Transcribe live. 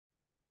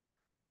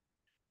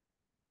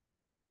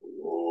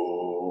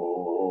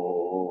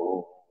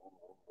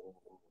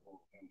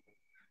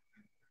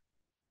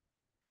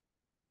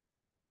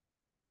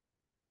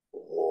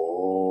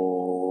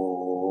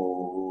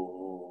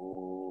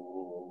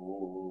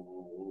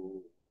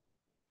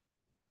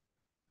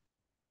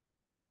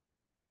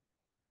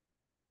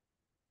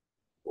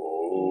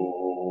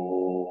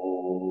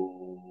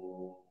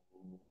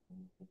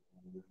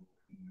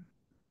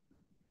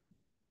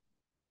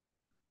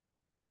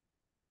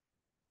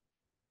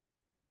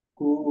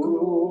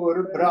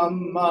Gurur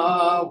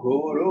Brahma,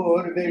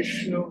 Gurur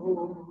Vishnu,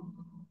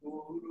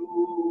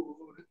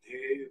 Gurur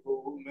Devo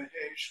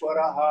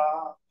Maheshwaraha,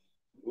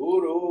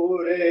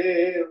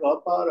 Gurureva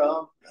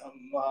Param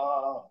Brahma,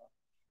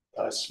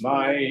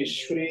 Tasmai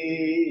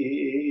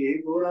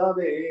Shri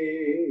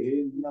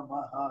Gurave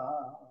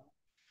Namaha.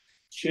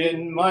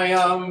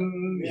 Chinmayam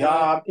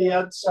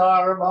Vyapyat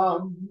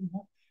Sarvam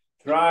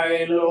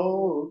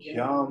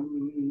Trilokyam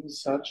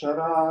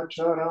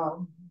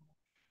Sacharacharam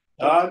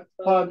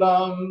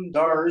Tatpadam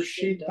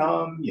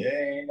Darshitam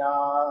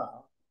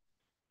Yena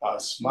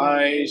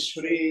Tasmai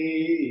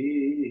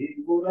Shri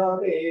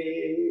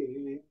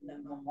Gurave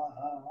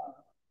Namaha.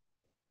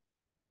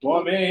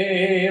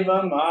 Tvameva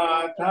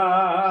Mata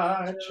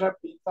Cha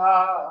Pita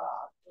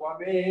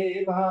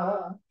Tvameva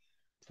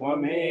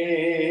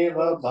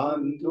Tvameva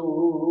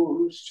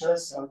Bandhuscha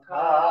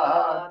Sakha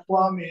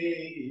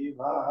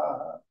Tvameva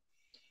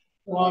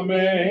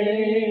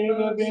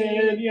Tvameva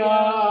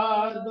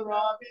Vidyad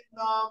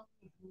Ravitam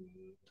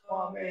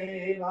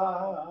Tvameva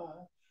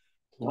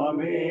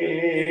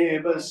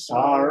Tvameva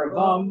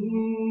Sarvam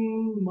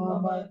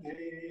Mama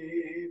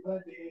Deva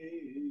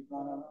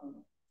Deva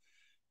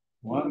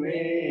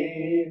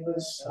Tvameva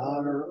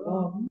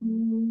Sarvam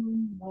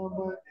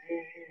Mama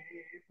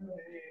Deva Deva.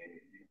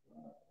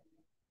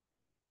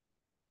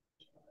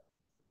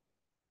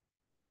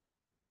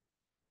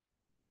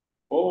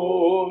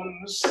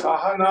 Om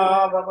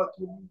Sahana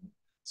Bhavatu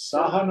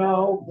Sahana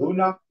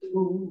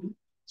Bhunaktu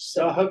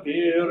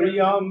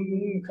Sahaviryam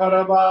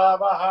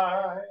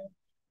Karavavahai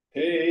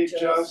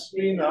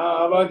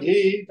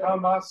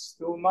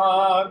Tejasvinavadhitamastu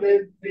ma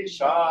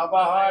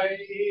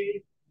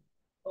vidvishavahai.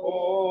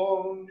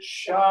 Om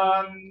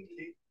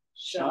Shanti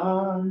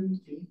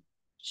Shanti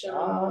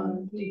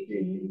Shanti.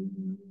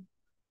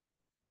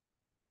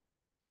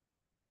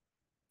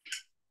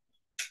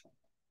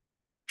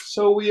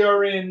 So we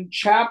are in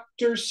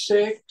chapter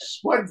 6.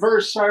 What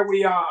verse are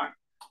we on?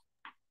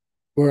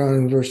 We're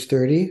on verse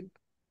 30.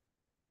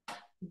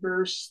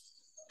 Verse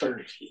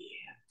 30.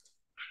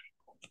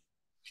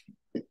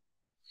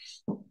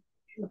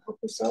 Help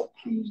us out,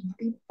 please,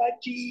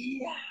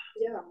 Deepaji.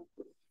 Yeah.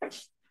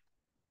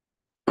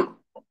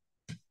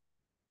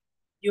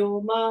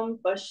 Yo mam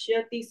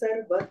pashyati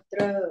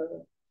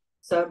sarvatra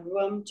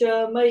sarvam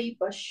cha mai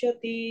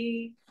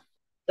pashyati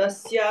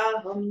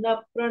tasyaham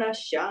na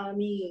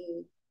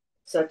pranashyami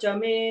sacha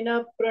me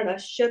na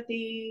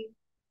pranashyati.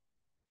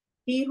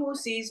 He who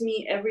sees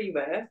me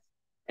everywhere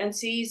and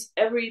sees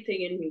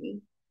everything in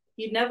me,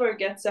 he never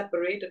gets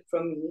separated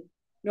from me,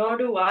 nor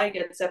do I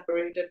get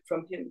separated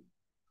from him.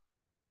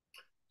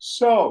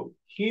 So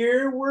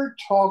here we're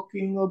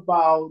talking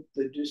about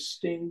the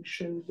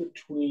distinction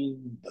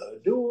between the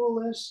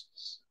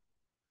dualists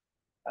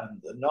and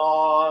the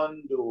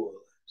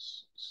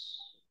non-dualists.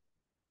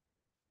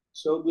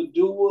 So the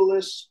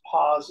dualists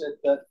posit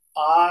that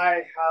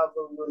I have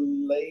a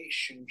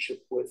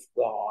relationship with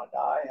God.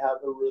 I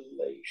have a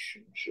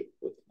relationship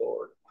with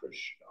Lord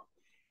Krishna.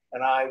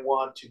 And I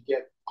want to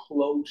get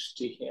close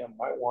to him.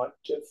 I want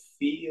to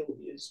feel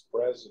his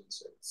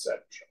presence,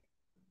 etc.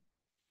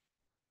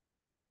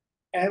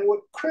 And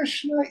what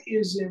Krishna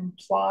is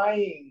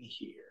implying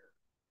here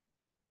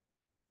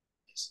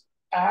is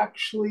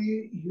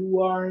actually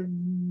you are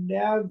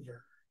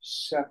never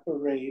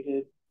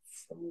separated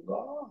from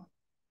God.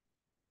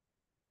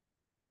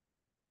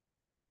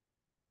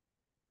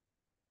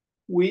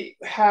 We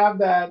have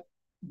that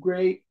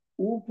great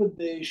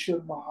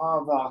Upadesha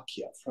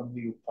Mahavakya from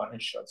the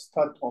Upanishads,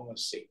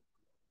 Tatvamasi,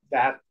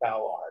 that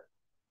thou art.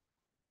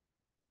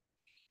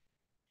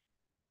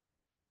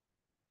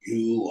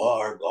 You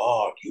are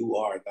God, you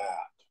are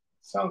that.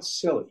 Sounds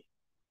silly.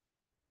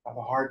 I have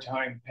a hard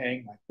time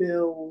paying my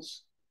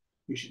bills.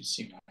 You should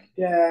see my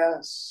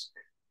desk.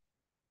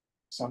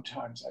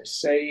 Sometimes I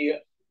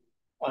say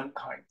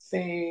unkind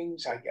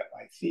things. I get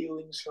my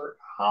feelings hurt.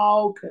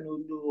 How can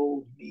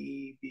little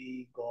me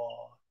be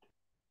God?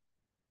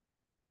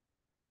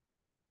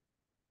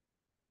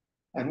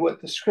 And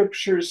what the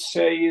scriptures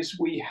say is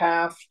we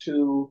have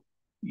to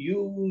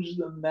use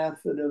the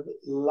method of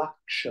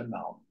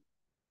lakshanam,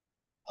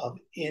 of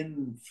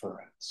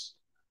inference,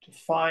 to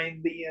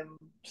find the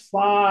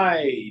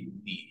implied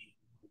meaning.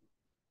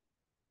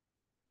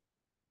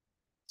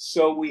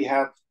 So we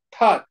have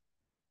tat,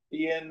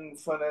 the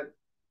infinite.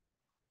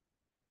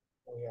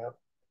 We have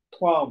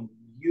tvam,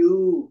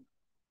 you,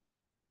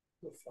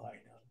 the finite.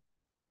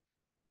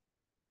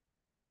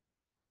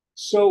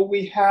 So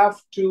we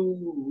have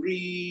to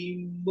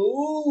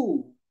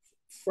remove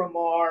from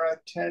our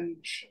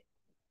attention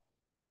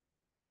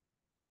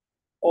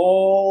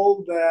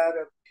all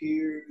that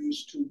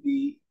appears to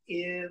be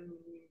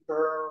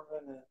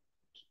impermanent,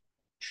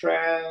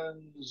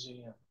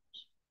 transient,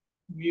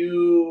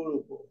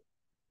 mutable,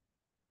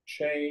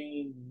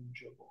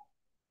 changeable.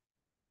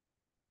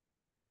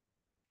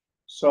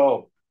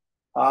 So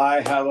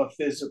I have a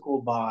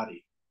physical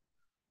body.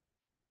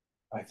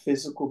 My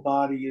physical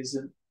body is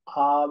an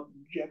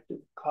object of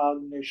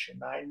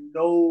cognition. I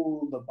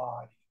know the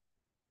body.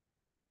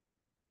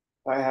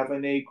 If I have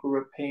an ache or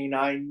a pain,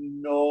 I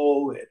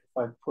know it. If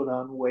I put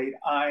on weight,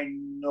 I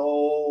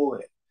know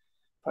it.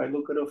 If I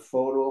look at a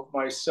photo of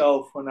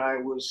myself when I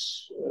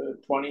was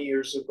 20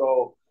 years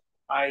ago,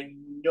 I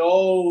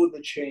know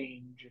the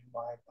change in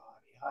my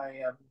body.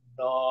 I am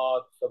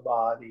not the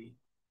body.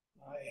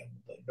 I am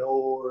the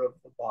knower of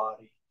the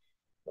body.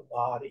 The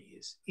body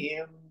is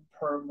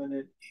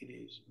impermanent. It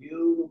is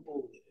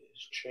mutable. It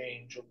is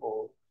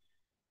changeable.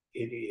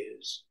 It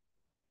is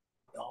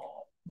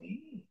not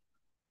me.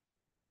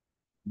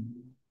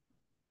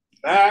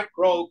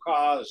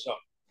 Macrocosm.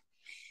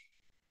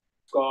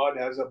 God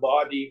has a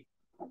body.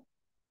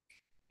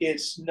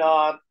 It's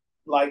not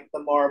like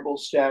the marble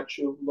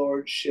statue of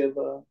Lord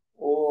Shiva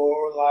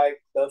or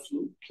like the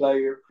flute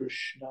player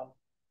Krishna.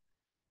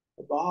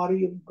 The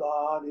body of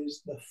God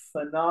is the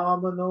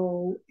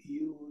phenomenal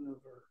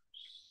universe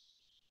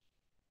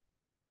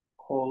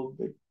called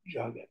the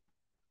Jagat.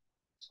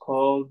 It's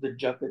called the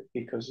Jagat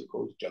because it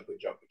goes Jagat,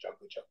 Jagat,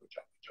 Jagat, Jagat,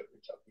 Jagat,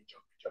 Jagat, Jagat,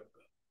 Jagat,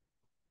 Jagat.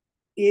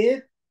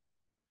 It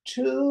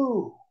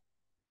too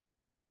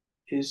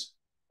is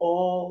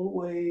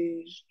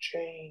always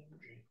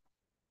changing.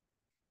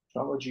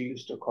 Swamiji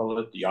used to call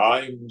it the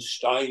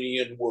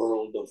Einsteinian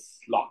world of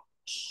flux.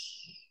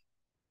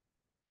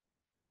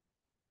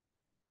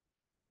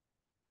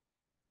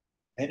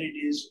 And it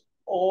is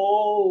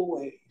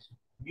always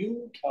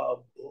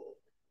mutable.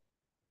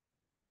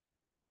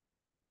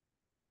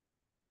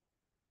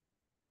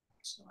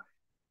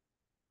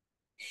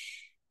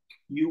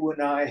 You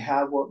and I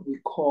have what we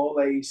call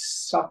a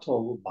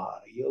subtle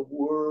body, a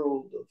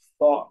world of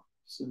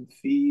thoughts and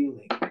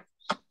feelings,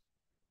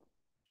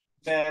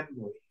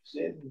 memories,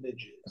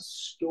 images,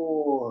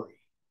 stories.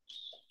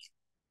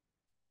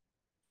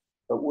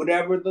 But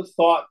whatever the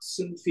thoughts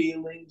and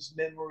feelings,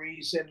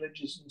 memories,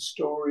 images, and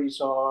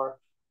stories are,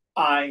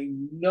 I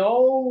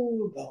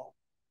know them.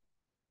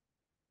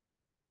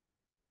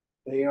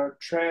 They are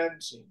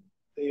transient,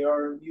 they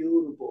are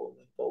immutable,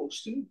 and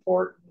most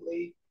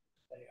importantly,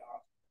 they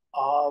are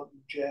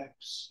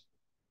objects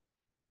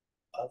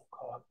of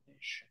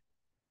cognition.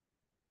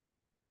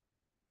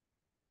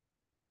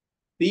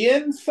 The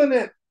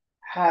infinite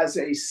has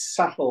a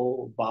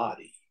subtle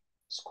body.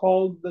 It's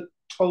called the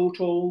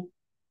total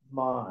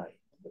mind.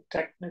 The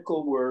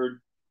technical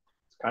word,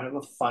 it's kind of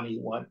a funny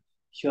one,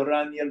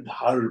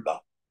 Hiranyagarbha,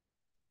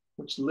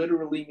 which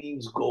literally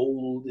means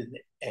golden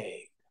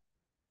egg.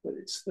 But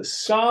it's the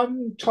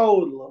sum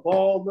total of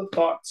all the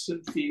thoughts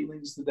and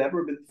feelings that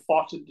ever been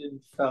thoughted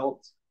and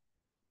felt,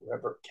 or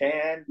ever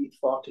can be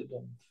thoughted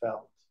and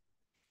felt.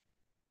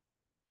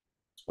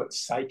 It's what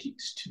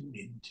psychics tune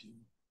into.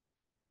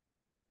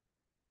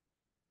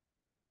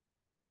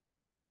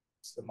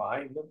 It's the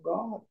mind of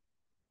God.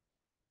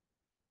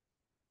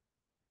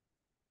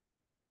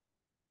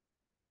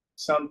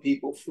 Some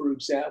people, for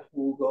example,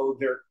 will go,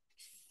 their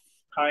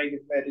kind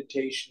of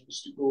meditation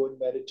is to go in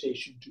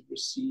meditation to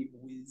receive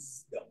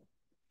wisdom.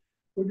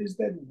 Where does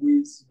that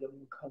wisdom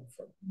come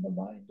from? From the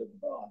mind of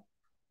God.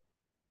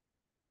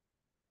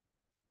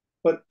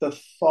 But the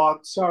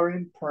thoughts are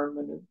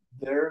impermanent,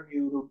 they're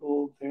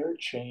mutable, they're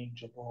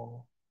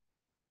changeable.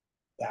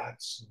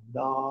 That's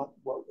not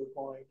what we're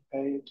going to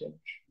pay attention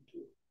to.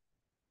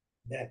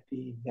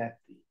 Neti,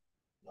 neti,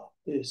 not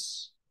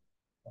this.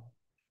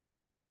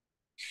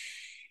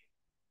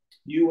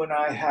 You and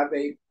I have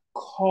a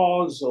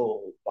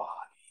causal body,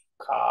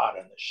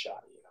 Karana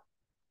Shaya.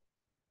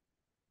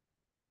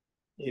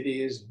 It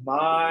is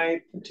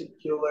my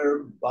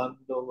particular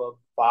bundle of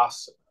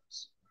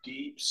vasanas,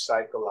 deep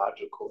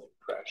psychological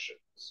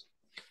impressions,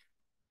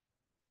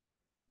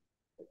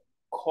 that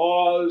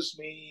cause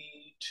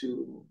me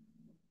to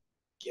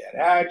get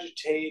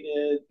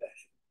agitated,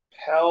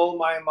 that impel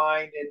my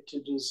mind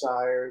into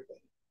desire, that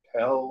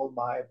impel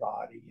my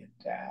body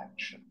into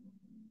action.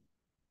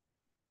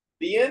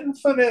 The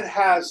infinite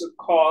has a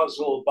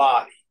causal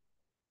body.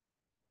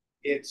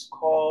 It's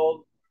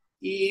called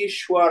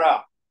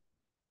Ishvara.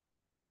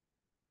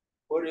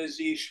 What does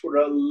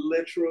Ishvara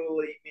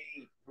literally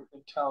mean? Who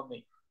can tell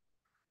me?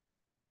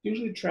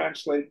 Usually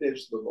translated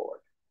as the Lord.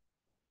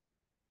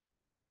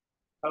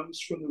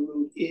 Comes from the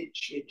root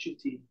ich,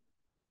 ichiti.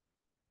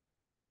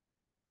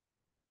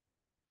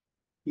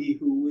 He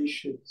who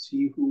wishes,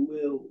 he who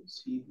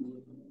wills, he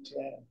who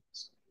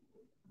intends.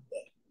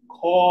 The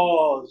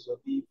cause of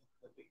even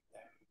the Big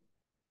Bang.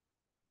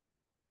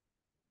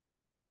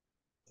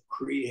 The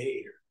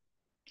creator.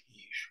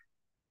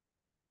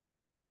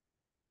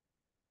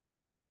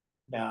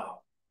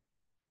 Now,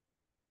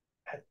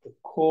 at the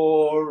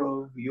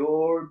core of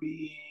your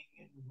being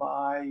and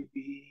my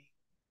being,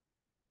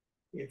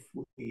 if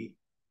we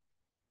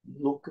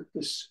look at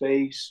the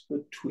space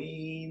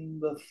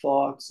between the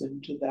thoughts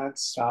into that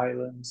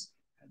silence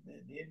and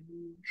then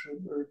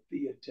introvert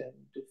the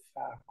attentive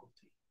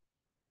faculty.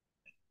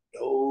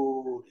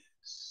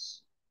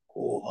 Notice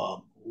who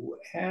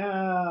am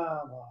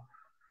I?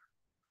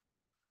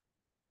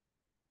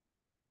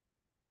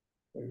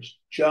 There's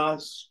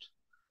just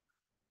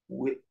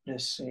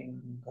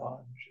witnessing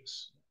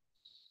consciousness.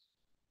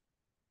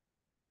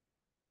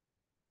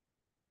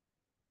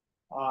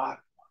 Atma,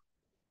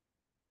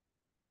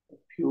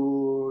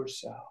 pure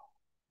self.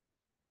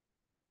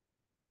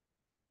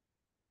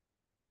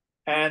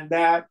 And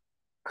that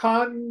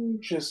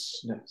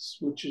consciousness,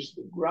 which is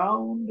the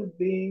ground of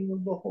being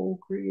of the whole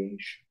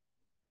creation,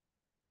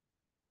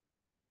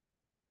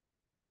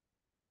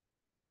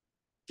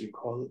 we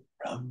call it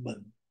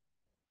Brahman.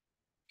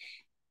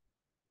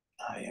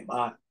 I am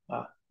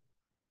Atma.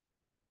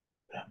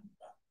 Brahman.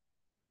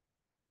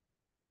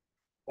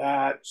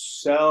 That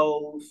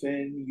self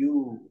in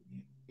you,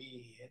 in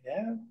me, in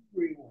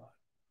everyone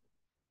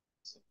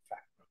is in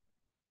fact Brahman.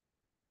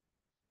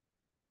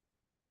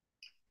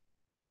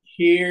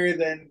 Here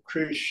then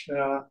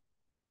Krishna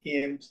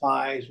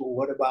implies, well,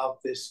 what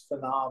about this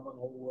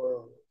phenomenal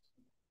world?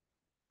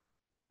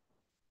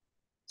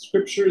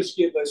 Scriptures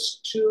give us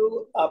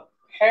two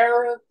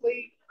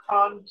apparently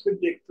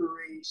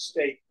contradictory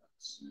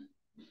statements.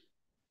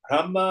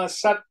 Brahma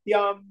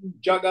Satyam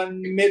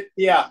Jagan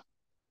Mithya.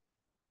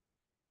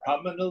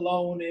 Brahman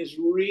alone is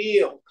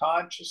real.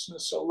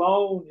 Consciousness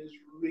alone is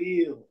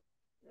real.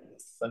 The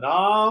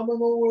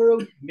phenomenal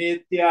world,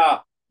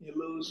 Mithya,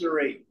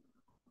 illusory.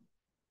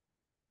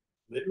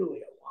 Literally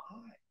a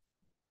lie.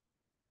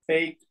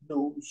 Fake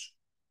news.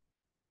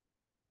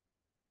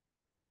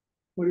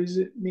 What does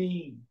it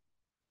mean?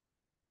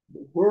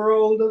 The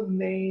world of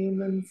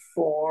name and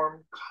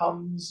form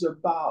comes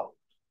about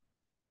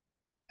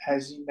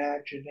as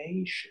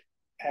imagination,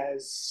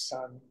 as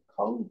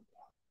sankalpa.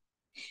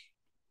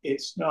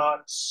 It's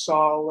not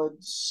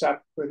solid,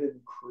 separate,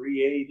 and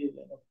created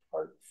and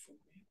apart from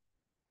it.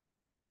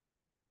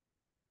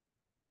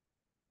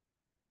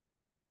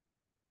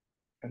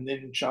 And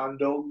then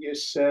Chandogya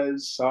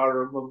says,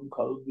 Sarvam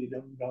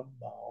Kalvidam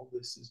Brahma. All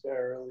this is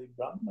verily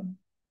Brahman.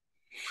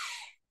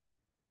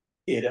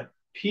 It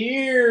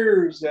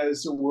appears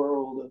as a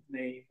world of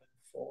name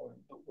and form,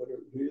 but what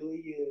it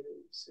really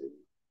is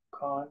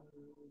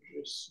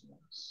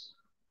consciousness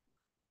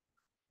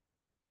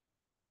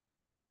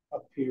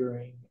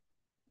appearing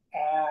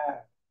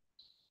as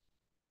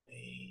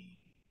me.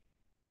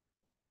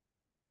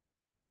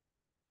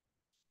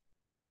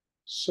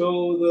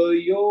 So the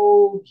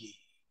yogi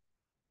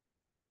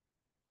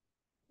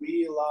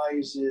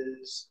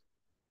realizes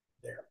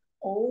their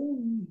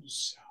own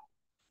self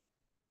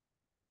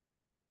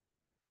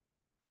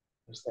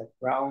as that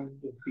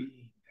ground of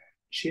being, that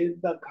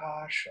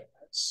Chidakasha,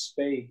 that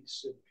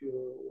space of pure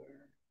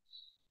awareness.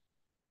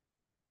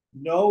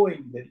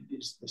 Knowing that it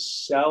is the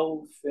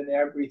self in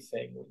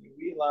everything. When you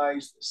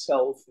realize the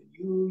self in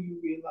you, you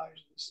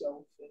realize the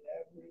self in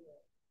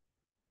everyone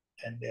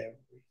and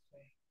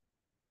everything.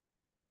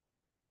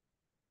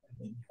 And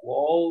then you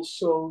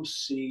also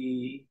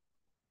see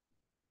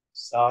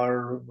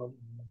Sarvam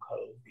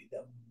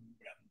Kalvidam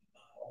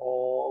Brahma,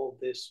 all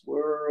this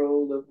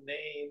world of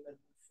name and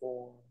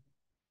form.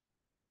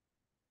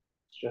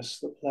 It's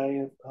just the play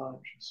of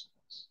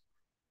consciousness,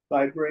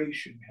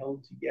 vibration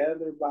held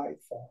together by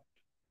thought.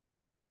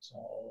 That's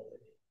all it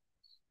is.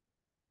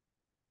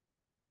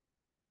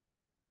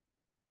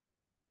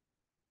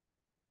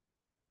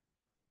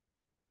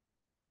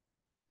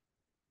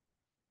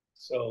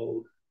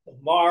 So the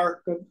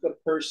mark of the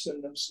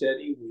person of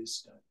steady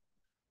wisdom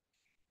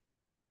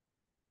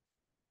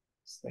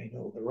is they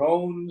know their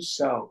own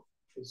self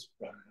is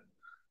Brahman.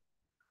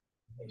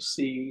 They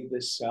see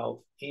the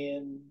self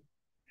in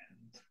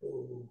and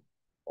through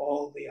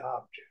all the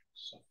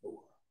objects of the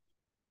world.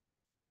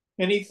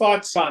 Any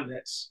thoughts on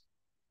this?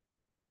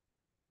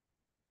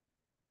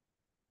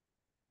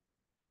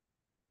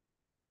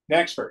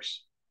 Next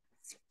verse.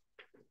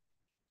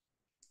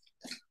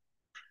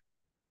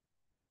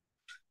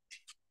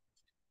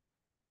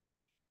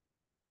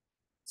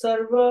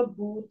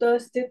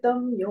 सर्वभूतस्थितं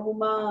यो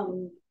मां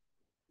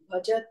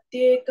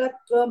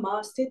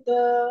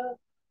भजत्येकत्वमास्थितः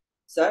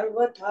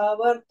सर्वथा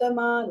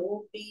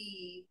वर्तमानोऽपि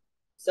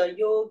स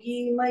योगी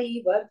मयि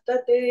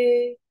वर्तते.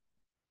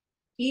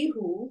 He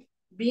who,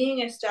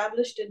 being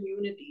established in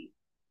unity,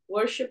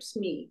 worships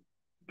me,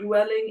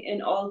 dwelling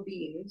in all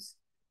beings,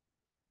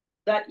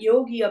 that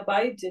yogi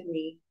abides in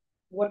me,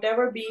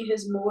 whatever be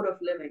his mode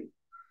of living.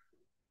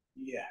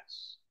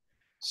 Yes.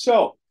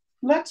 So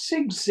let's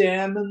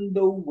examine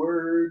the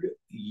word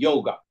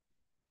yoga.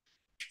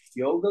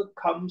 Yoga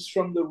comes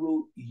from the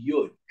root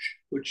yuj,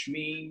 which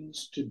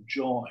means to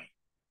join.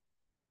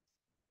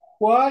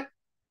 What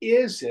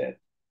is it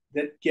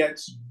that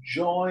gets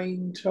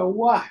joined to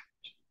what?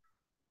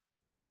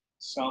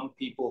 Some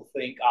people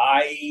think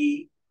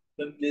I,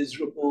 the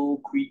miserable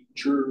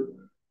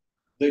creature,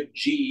 the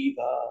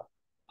jiva,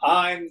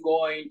 I'm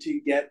going to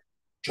get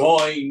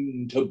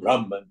joined to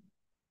Brahman.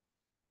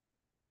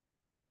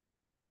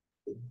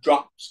 The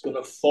drop's going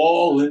to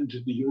fall into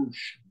the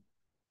ocean.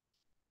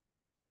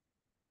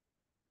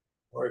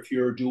 Or if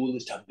you're a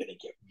dualist, I'm going to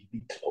get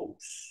really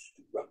close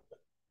to Brahman.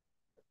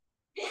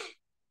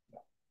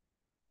 No.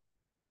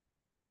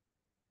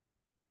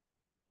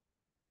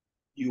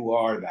 You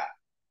are that.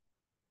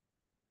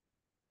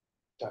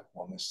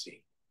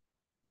 Tatvamasi.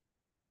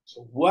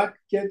 So what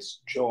gets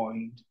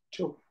joined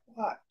to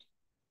what?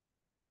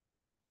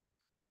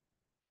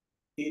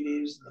 It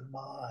is the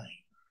mind.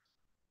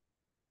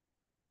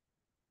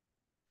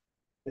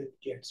 that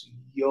gets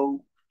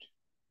yoked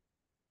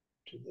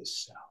to the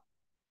self.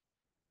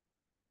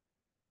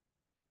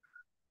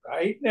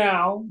 Right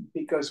now,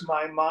 because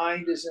my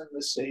mind is in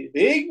the state of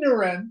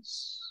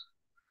ignorance,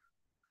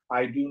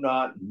 I do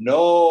not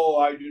know,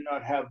 I do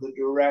not have the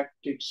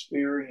direct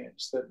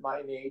experience that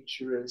my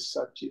nature is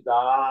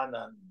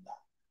Satchidananda,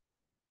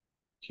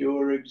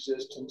 pure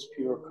existence,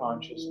 pure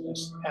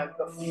consciousness, and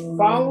the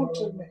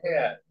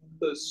fountainhead,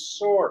 the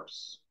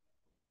source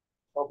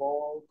of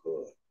all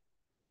good.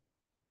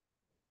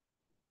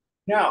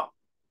 Now,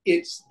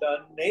 it's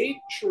the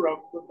nature of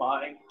the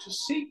mind to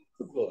seek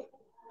the good.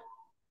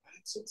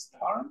 That's its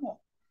dharma.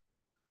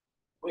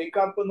 Wake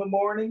up in the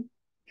morning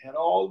and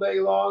all day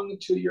long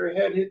until your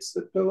head hits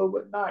the pillow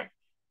at night.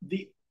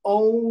 The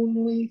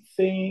only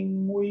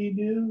thing we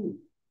do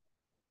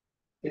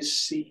is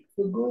seek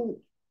the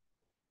good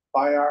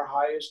by our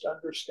highest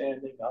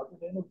understanding of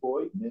it and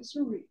avoid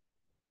misery.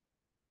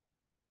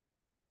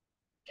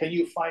 Can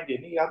you find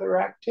any other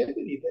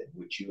activity in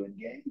which you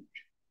engage?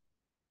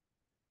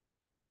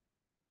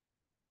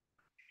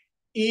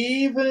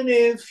 Even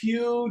if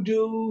you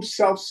do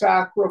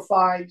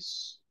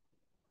self-sacrifice,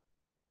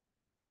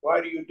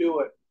 why do you do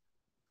it?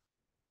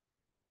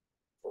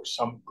 For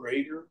some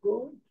greater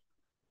good?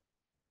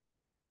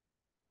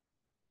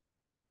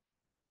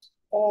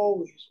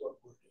 Always what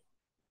we're doing.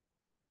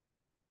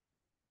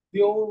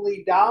 The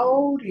only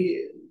doubt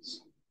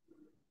is,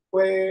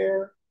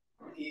 where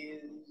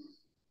is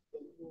the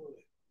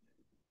good?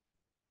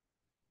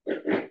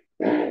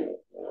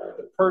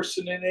 The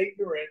person in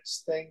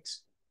ignorance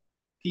thinks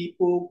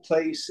people,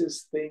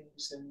 places,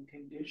 things, and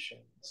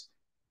conditions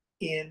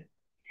inherently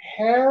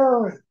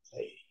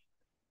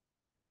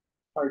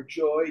are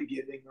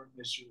joy-giving or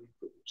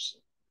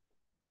misery-producing.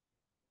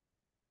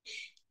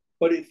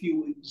 But if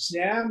you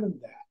examine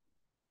that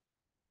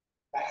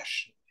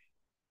rationally,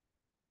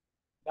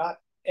 not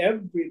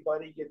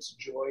everybody gets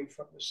joy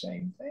from the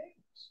same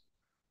things.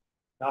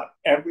 Not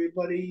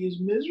everybody is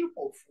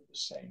miserable for the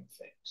same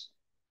things.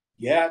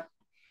 Yet,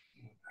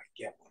 I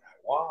get what I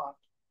want.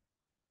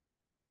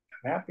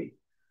 I'm happy.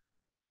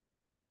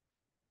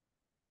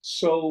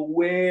 So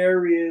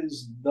where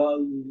is the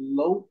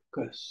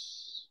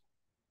locus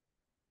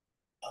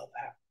of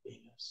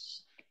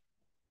happiness?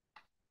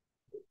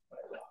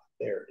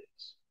 There it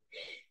is.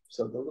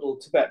 So the little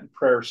Tibetan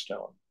prayer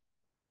stone,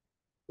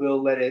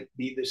 we'll let it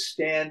be the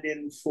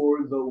stand-in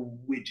for the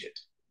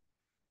widget.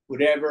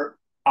 Whatever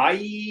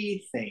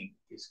I think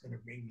is going to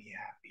bring me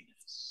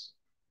happiness.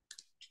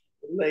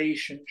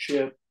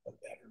 Relationship, a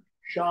better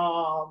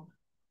job,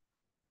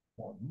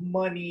 more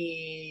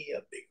money,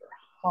 a bigger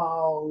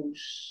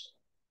house,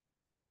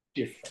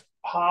 different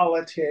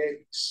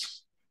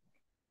politics,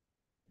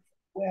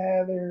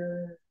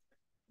 weather,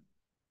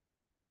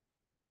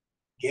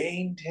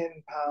 gain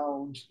 10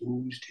 pounds,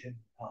 lose 10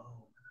 pounds,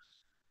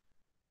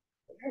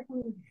 whatever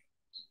it is.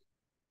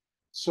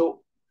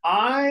 So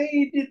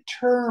I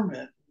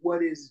determine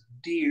what is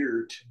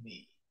dear to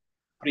me.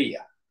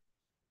 Priya.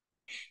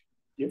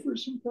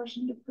 Differs from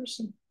person to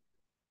person.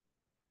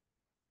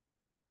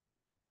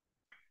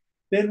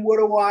 Then what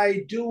do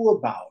I do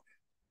about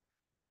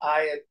it?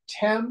 I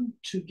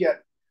attempt to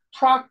get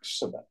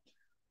proximate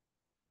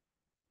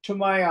to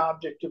my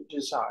object of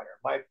desire,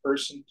 my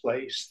person,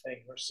 place,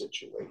 thing, or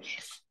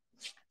situation.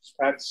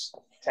 That's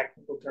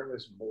technical term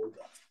is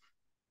moda.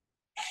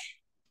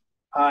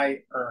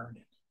 I earn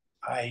it.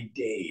 I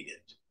date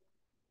it.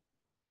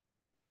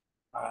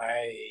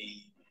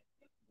 I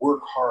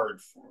work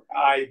hard for it.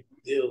 I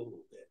build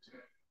it.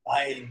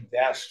 I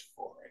invest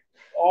for it.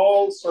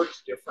 All sorts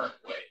of different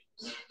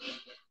ways.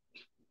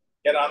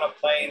 Get on a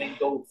plane and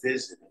go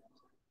visit it.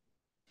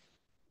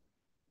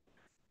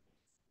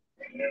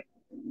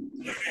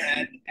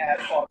 And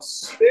at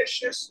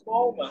auspicious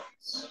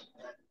moments,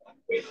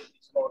 wait till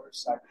these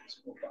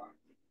motorcycles go by.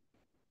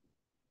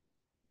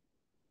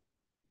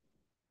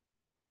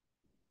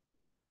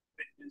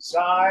 When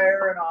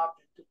desire and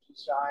object of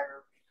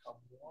desire become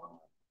one.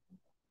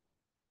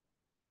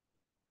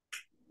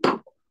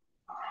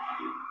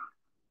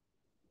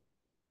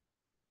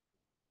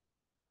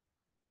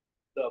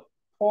 The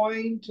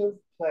point of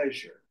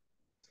pleasure,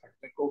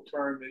 technical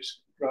term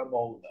is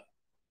pramoda.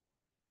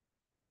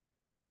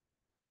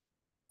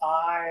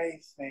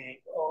 I think,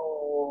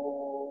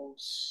 oh,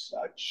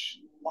 such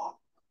luck.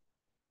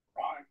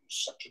 I'm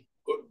such a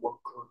good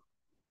worker.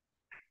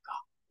 I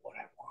got what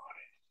I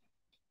wanted.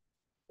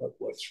 But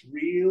what's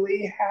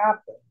really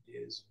happened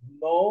is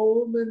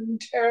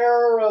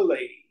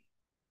momentarily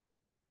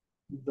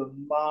the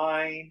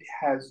mind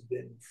has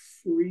been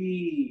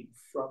freed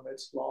from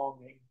its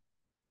longing.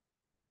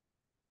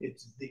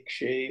 It's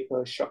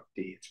Vikshepa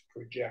Shakti, it's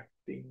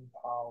projecting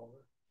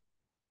power,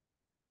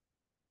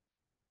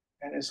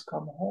 and has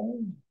come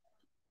home.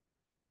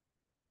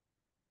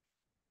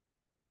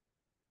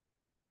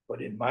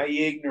 But in my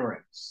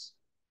ignorance,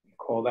 we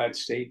call that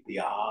state the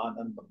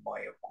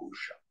Anandamaya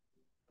Kusha,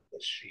 the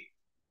sheep.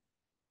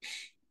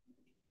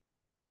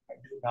 I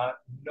do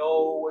not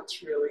know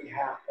what's really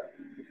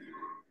happening.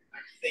 I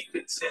think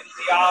it's in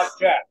the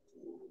object. I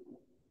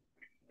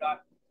do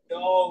not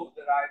know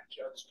that I've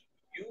just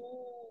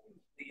used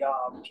the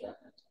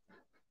object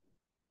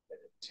and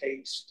a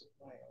taste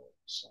of my own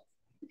suffering.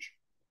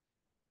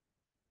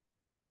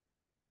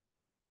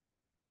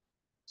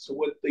 So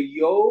what the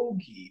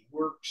yogi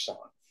works on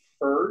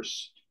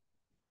first,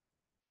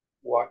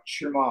 watch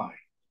your mind.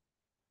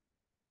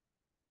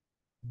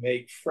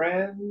 Make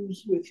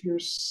friends with your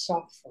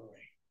suffering.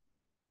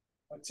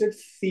 What's it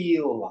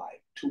feel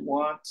like to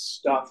want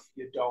stuff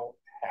you don't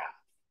have?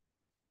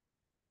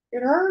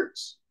 It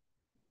hurts.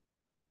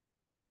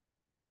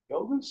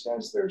 Yoga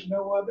says there's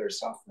no other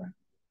suffering.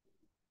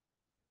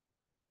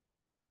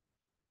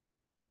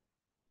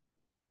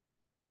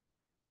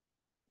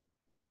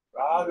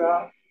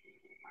 Raga,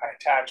 I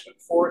attach with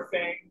four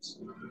things.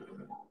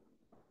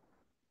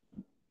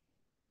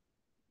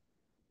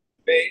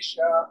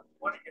 Vesha,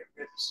 want to get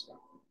rid of stuff.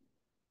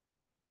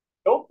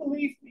 Don't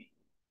believe me.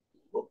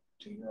 Look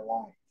to your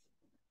life.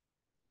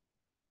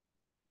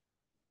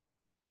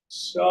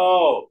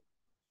 So,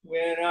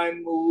 when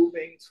I'm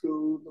moving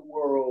through the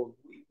world,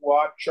 we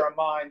watch our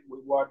mind, we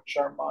watch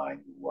our mind,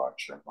 we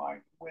watch our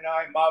mind. When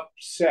I'm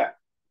upset,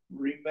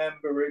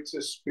 remember it's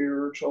a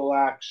spiritual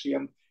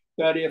axiom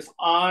that if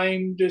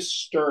I'm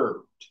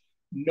disturbed,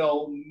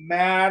 no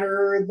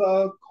matter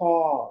the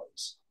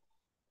cause,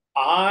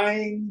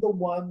 I'm the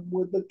one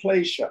with the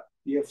klesha,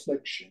 the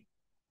affliction.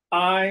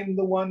 I'm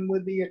the one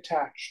with the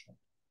attachment.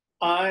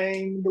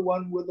 I'm the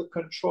one with the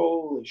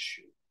control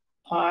issue.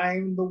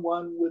 I'm the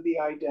one with the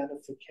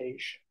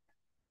identification.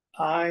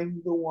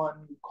 I'm the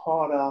one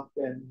caught up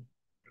in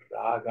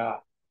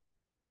raga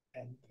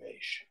and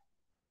vesha.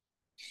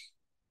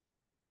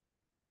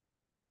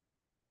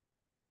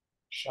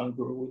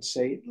 Shankara would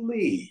say, at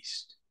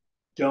least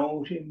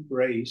don't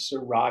embrace a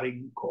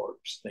rotting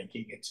corpse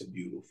thinking it's a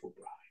beautiful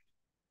bride.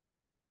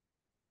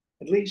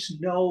 At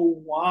least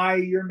know why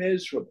you're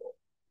miserable.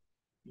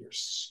 You're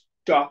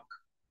stuck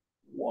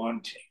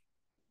wanting.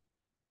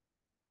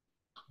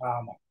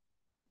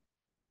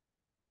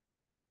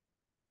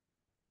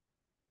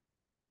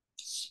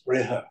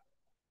 Spriha,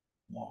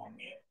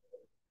 longing.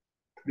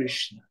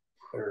 Krishna,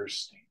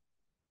 thirsting.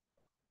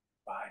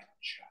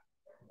 Vacha,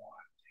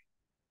 wanting.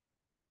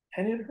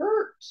 And it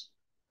hurts.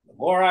 The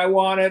more I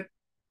want it,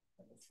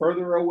 the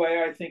further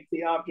away I think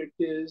the object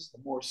is,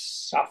 the more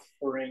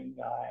suffering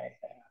I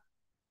have.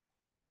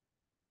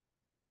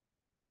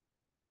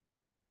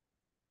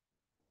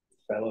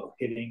 The fellow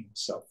hitting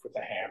himself with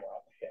a hammer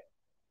on the head.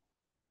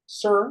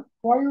 Sir,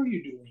 why are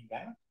you doing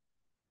that?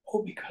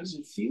 Oh, because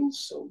it feels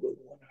so good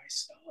when I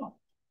stop.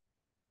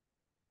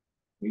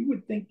 We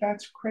would think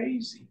that's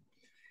crazy.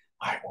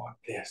 I want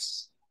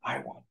this. I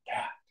want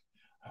that.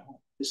 I want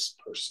this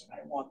person.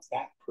 I want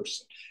that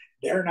person.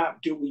 They're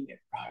not doing it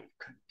right.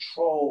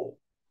 Control.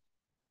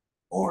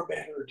 Or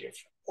better,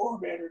 different. Or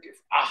better,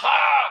 different.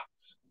 Aha!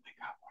 I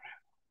got what I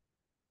want.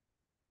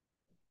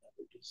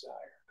 Another desire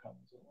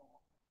comes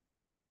along.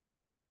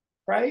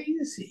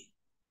 Crazy.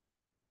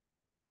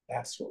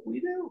 That's what we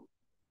do.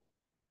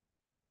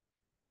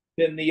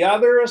 Then the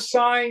other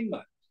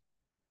assignment,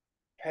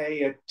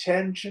 pay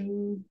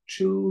attention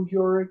to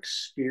your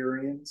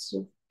experience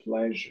of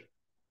pleasure.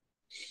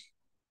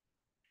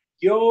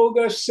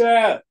 Yoga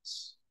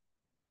says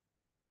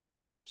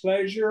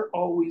pleasure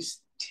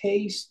always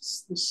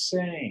tastes the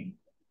same.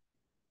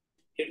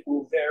 It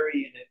will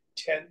vary in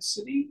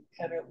intensity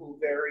and it will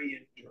vary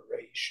in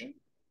duration,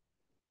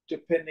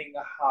 depending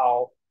on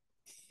how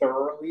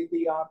thoroughly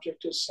the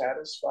object has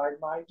satisfied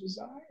my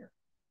desire.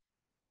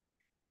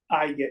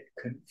 I get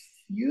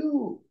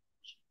confused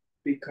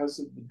because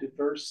of the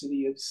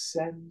diversity of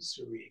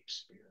sensory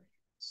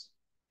experience.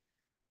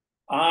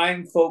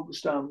 I'm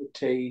focused on the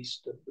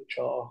taste of the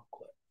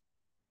chocolate.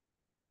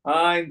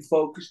 I'm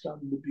focused on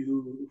the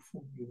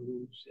beautiful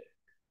music.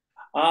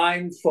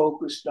 I'm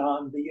focused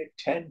on the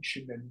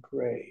attention and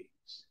praise.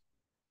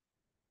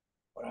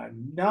 What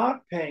I'm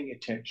not paying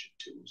attention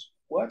to is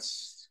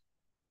what's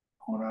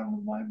going on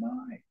with my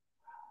mind.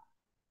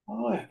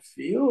 Oh, it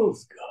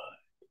feels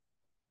good.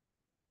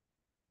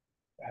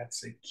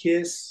 That's a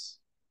kiss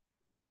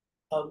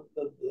of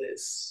the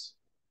bliss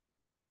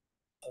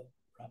of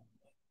Brahman.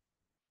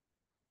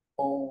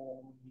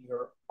 Own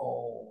your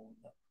own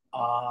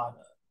honor.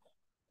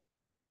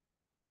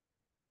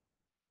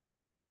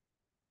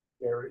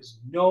 There is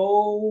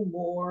no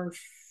more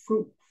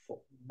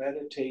fruitful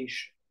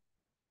meditation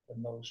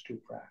than those two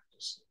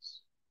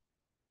practices.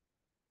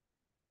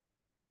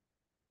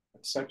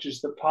 But such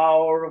is the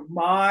power of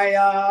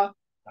Maya.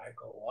 I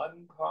go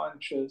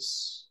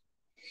unconscious.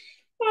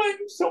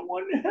 I'm so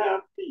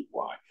unhappy.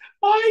 Why?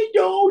 I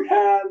don't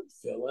have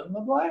fill in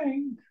the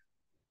blank.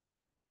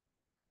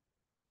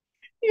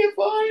 If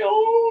I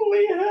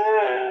only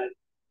had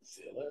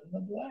fill in the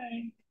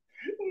blank.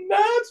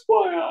 That's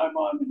why I'm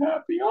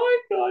unhappy.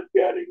 I'm not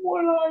getting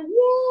what I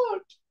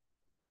want.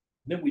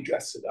 And then we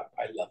dress it up.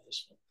 I love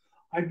this one.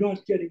 I'm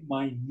not getting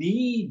my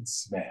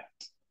needs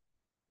met.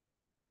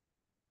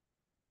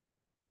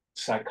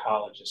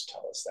 Psychologists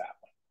tell us that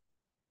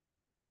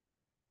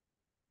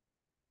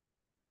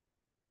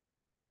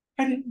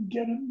one. I didn't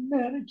get a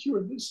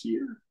manicure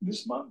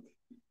this month.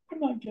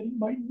 not getting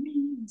my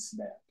needs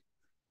met.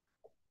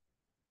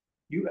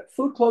 You have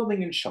food,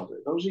 clothing, and shelter.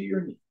 Those are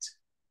your needs.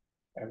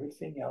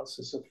 Everything else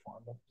is a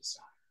form of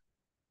desire.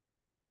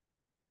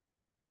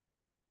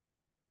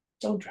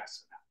 Don't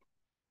dress it up.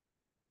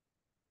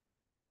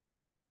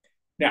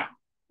 Now,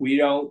 we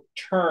don't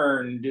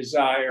turn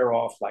desire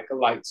off like a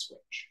light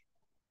switch.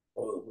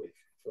 Oh, if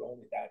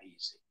only that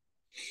easy.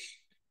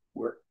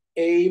 We're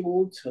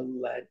able to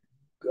let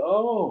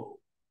go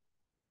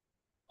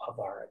of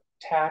our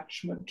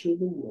attachment to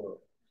the world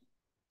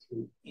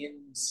through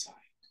insight.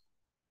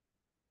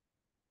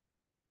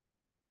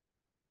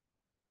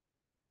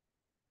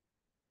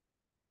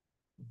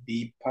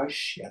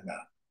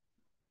 Vipassana.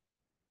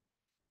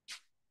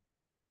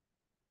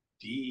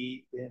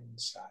 Deep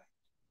insight.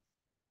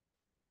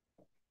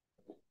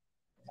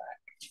 I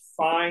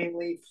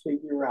finally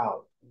figure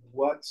out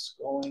what's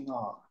going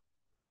on.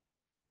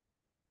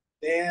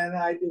 Then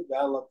I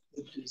develop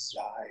the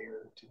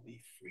desire to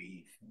be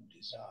free from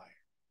desire.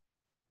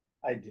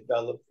 I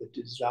develop the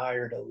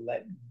desire to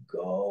let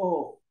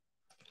go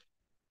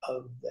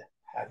of the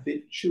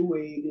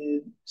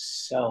habituated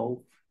self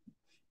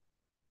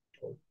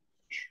torture.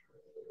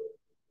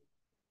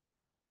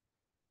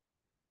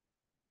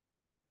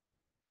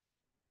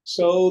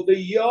 So the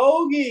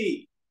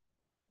yogi,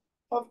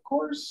 of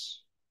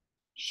course,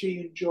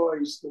 she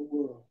enjoys the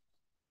world.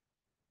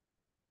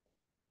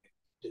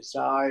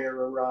 Desire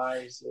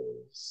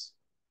arises,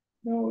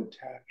 no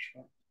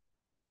attachment.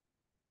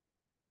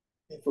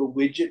 If a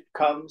widget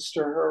comes to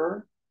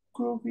her,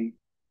 groovy.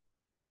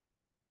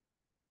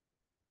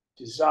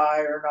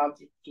 Desire and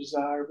object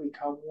desire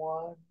become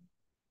one.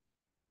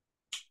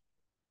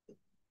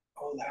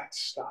 Oh, that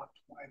stopped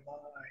my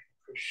mind,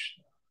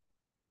 Krishna.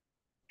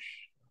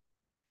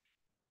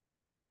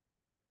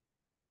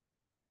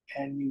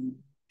 And you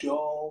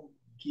don't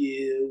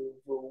give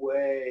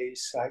away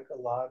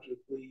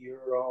psychologically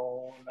your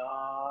own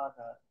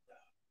ananda.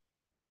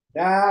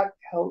 That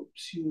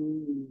helps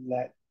you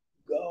let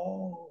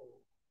go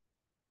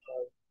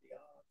of the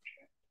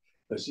object,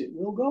 because it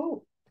will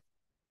go.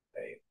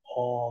 They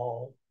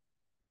all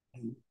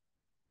do.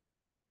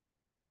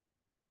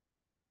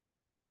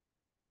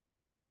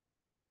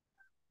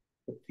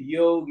 But the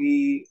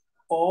yogi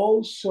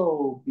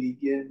also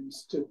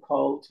begins to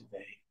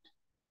cultivate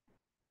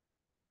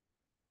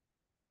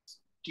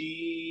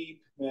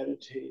deep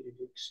meditative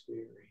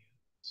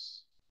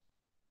experience.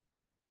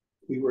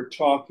 We were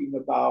talking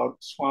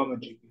about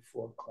Swamiji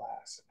before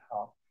class and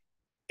how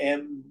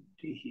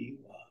empty he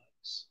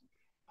was,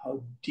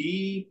 how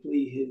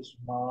deeply his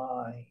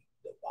mind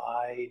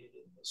abided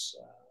in the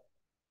self.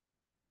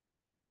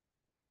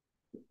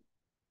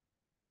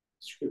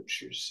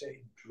 Scriptures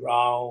say,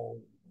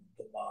 drown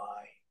the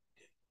mind.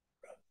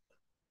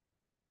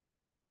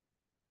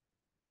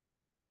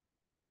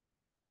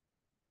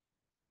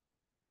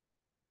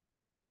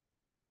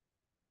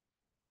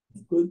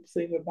 The good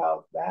thing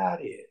about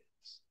that is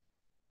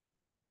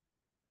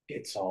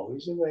it's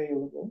always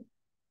available.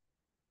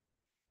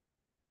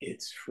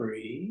 It's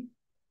free.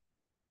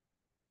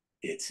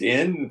 It's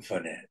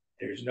infinite.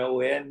 There's no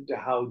end to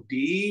how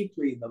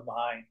deeply the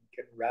mind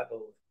can revel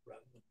in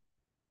Brahman.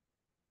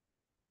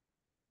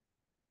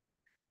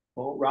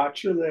 Won't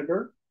rot your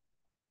liver,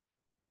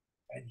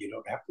 and you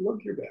don't have to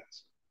look your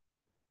best.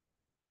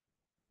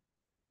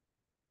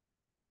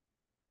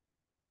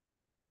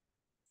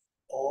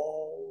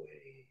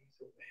 Always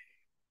available.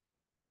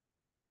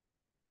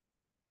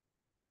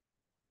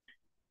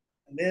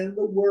 And then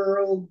the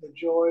world, the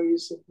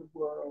joys of the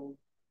world,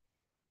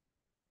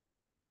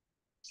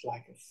 it's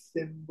like a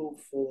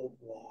thimbleful of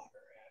water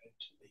added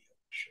to the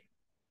ocean.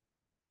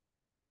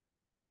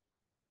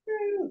 A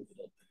little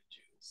bit of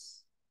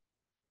juice.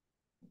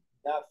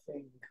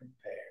 Nothing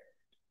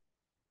compared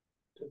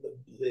to the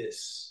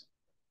bliss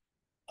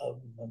of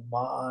the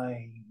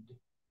mind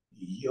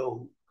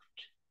yoked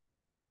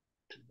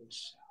to the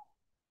self.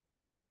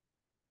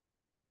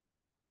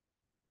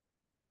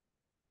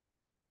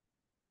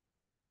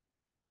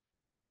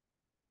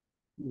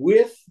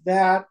 With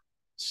that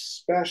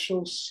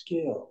special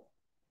skill,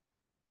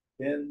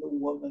 then the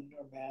woman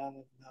or man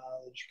of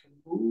knowledge can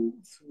move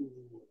through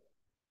the world,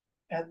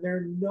 and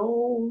they're no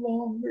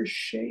longer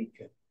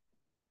shaken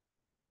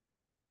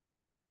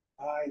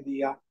by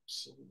the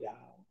ups and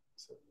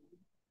downs.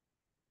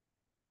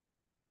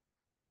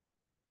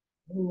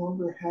 No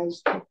longer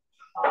has the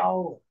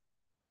power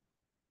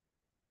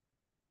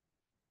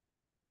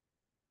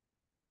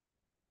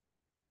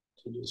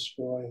to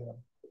destroy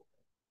them.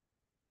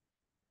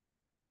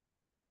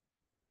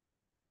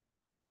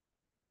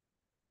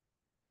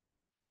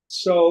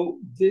 So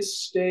this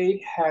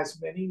state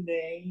has many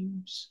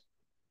names.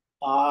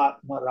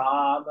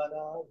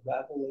 Atmaramana,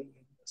 reveling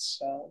in the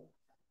self.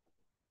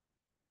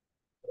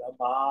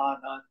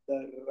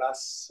 Ramananda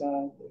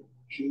rasa, the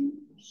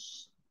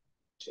juice,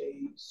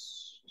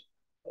 taste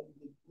of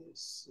the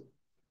bliss of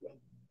Brahman.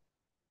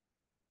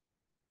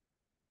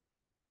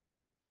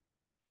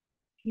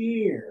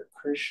 Here,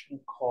 Krishna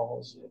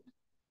calls it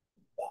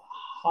the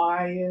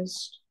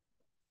highest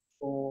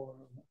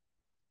form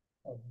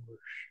of worship.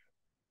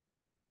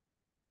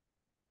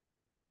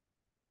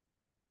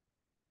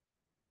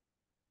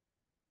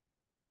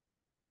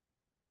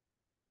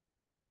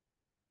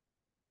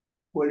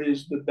 What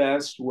is the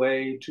best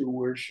way to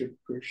worship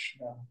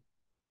Krishna?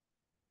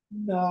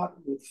 Not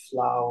with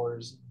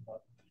flowers and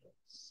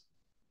mantras.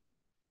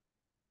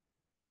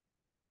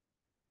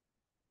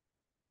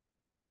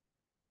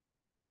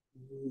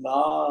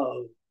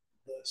 Love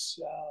the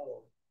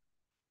self.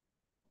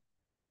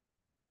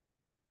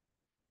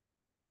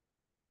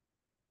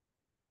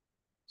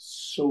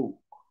 Soak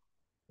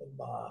the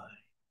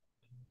mind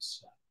and the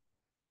self.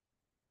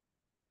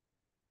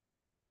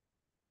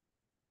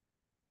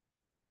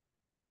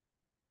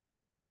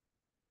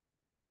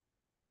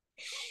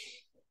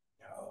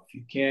 Now, if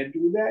you can't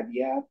do that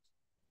yet,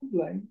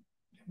 blame,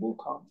 it will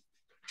come.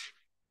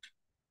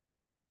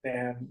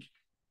 Then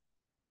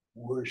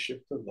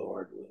worship the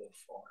Lord with a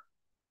form.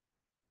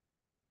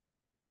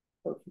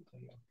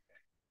 Perfectly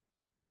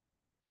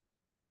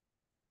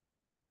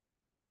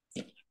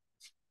okay.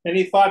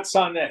 Any thoughts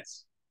on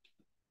this?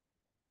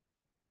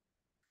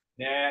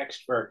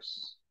 Next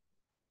verse.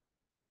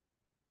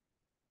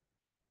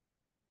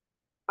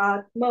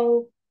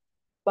 आत्मौपम्येन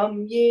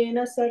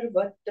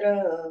सर्वत्र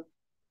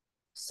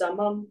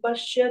समं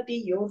पश्यति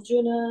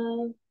योऽर्जुन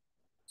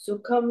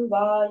सुखं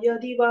वा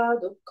यदि वा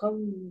दुःखं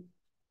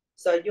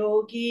स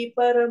योगी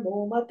परमो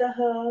मतः.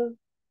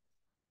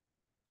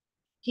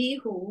 He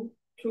who,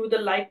 through the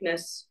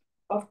likeness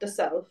of the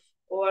self,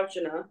 O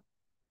Arjuna,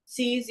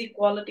 sees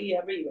equality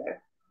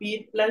everywhere, be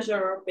it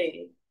pleasure or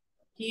pain,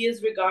 he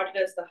is regarded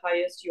as the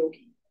highest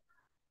yogi.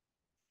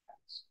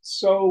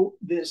 So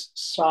this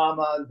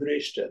sama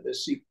drishta,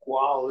 this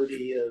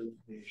equality of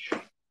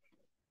vision,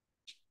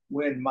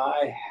 when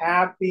my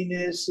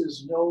happiness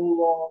is no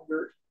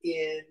longer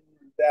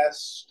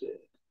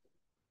invested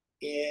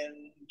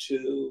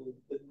into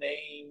the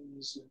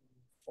names and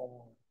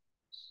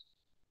forms.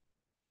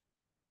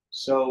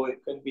 So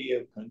it can be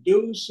a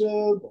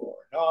conducive or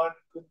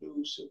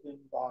non-conducive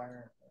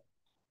environment.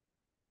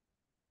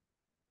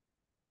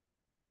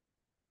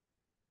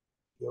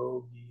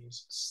 Yogi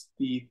is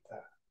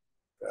sthita,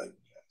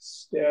 prajna,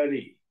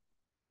 steady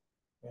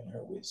in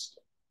her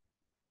wisdom.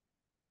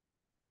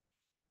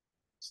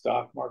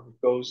 Stock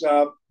market goes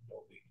up,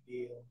 no big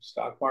deal.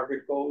 Stock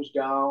market goes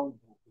down,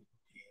 no big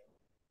deal.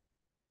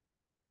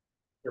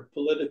 Your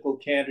political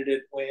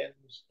candidate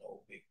wins,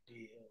 no big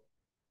deal.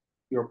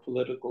 Your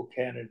political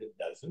candidate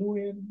doesn't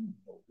win,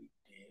 no big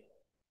deal.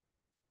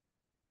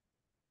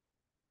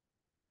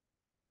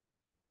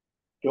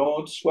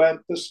 Don't sweat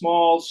the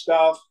small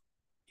stuff.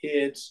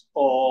 It's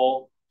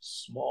all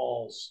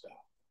small stuff.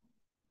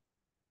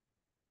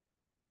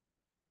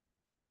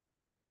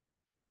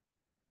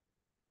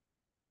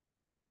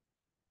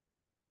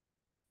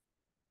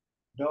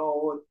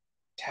 No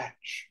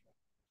attachment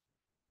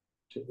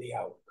to the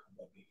outcome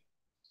of it.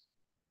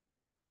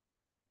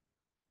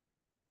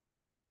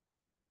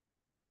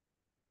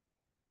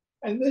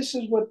 And this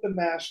is what the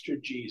Master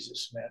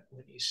Jesus meant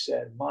when he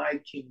said, my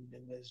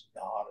kingdom is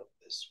not of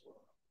this world.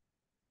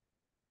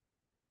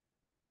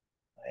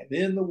 I am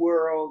in the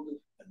world,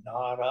 but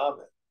not of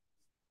it.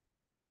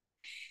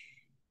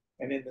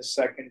 And in the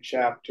second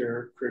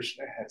chapter,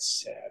 Krishna has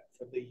said,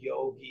 for the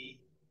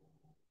yogi,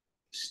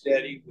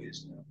 steady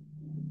wisdom,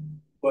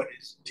 what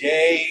is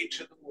day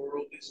to the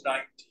world is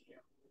night to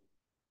him.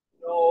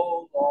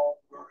 No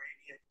longer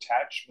any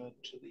attachment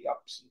to the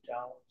ups and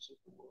downs of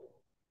the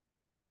world.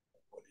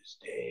 What is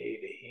day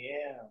to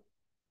him?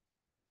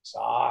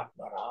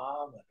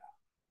 Satmaramana.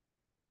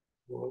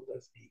 The world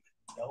doesn't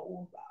even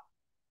know about.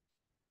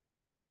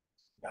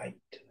 It's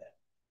night to them.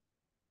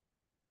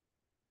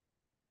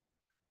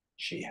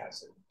 She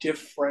has a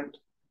different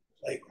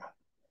playground.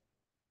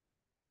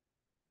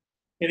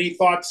 Any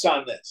thoughts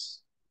on this?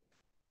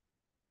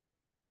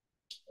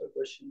 A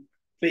question.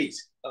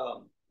 Please.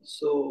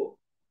 So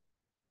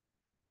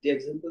the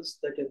examples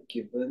that you've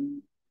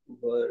given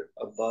were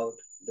about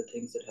the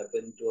things that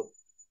happen to a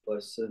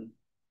person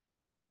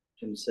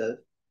himself.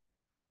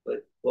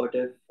 But what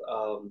if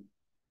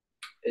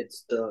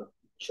it's the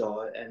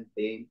joy and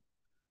pain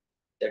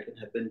that can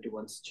happen to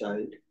one's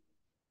child?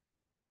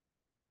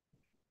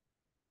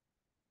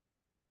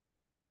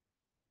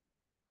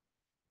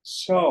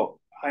 So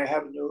I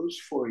have news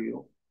for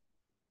you.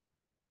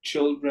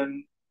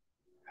 Children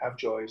have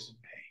joys and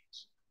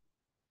pains.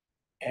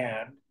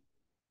 And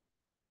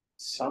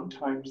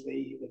sometimes they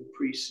even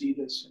precede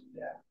us in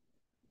death.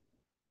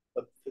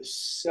 But the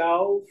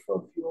self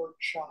of your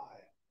child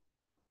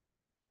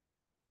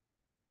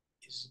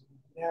is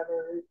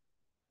never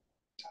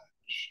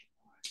touched.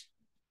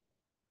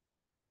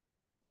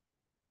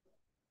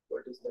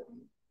 What does that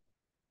mean?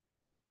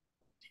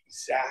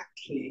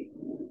 Exactly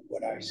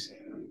what I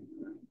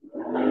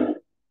said.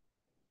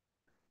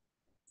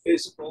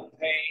 Physical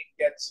pain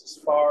gets as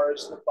far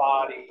as the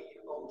body,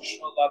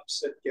 emotional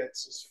upset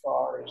gets as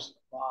far as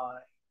the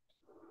mind,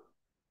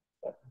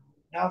 but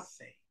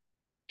nothing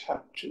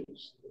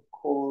touches the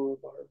core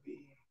of our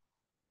being.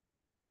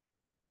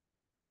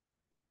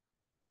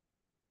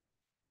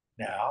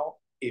 Now,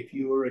 if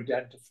you are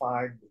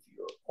identified with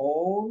your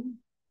own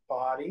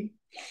body,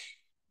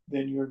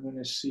 then you're going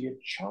to see a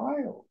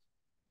child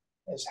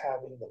as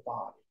having the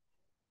body.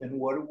 Then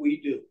what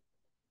do?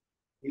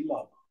 We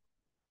love them.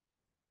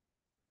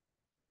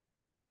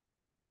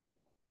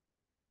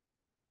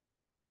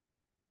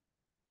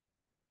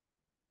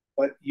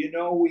 But you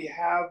know, we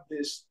have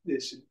this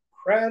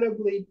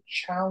incredibly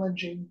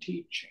challenging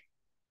teaching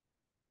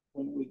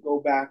when we go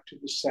back to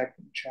the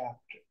second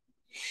chapter.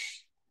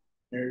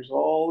 There's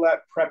all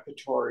that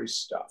preparatory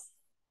stuff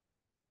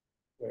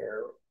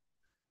where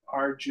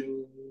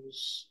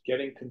Arjun's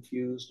getting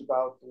confused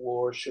about the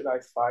war. Should I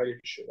fight it?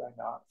 Should I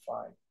not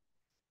fight?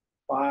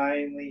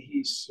 Finally,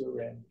 he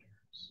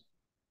surrenders.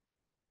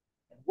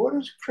 And what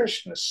does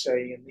Krishna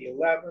say in the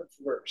 11th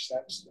verse?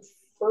 That's the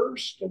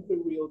first of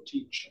the real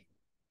teaching.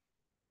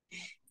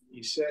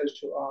 He says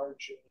to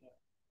Arjuna,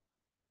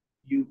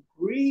 you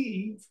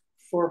grieve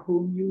for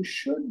whom you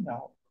should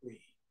not grieve.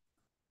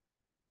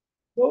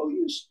 Though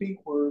you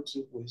speak words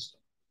of wisdom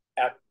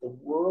at the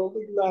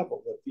worldly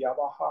level of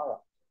Vyavahara,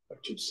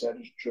 what you've said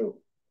is true.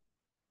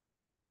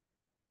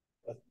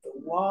 But the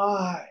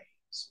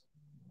wise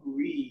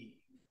grieve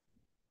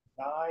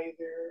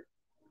neither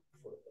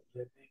for the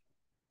living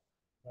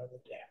nor the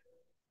dead.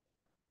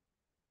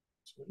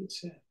 That's what it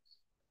says.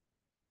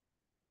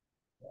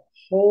 The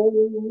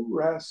whole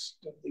rest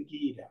of the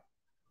Gita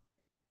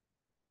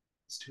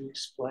is to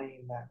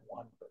explain that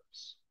one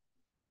verse.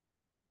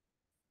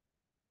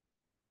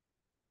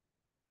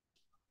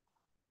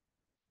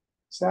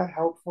 Is that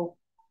helpful?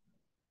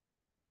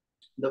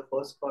 The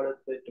first part of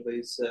it where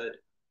you said,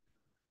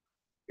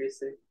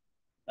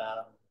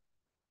 um,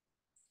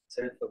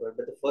 sorry, I forgot,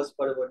 but the first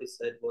part of what you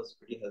said was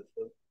pretty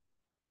helpful.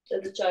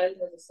 That the child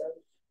has a self.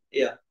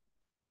 Yeah.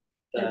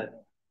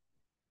 That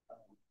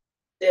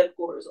their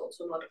core is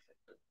also not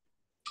affected.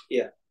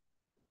 Yeah.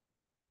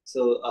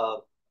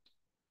 So,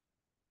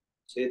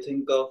 so you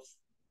think of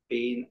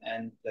pain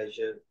and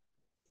pleasure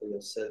for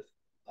yourself,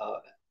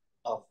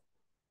 of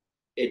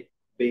it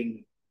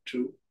being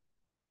true,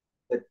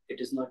 but it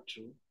is not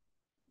true.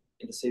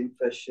 In the same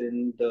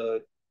fashion,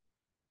 the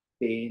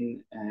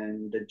pain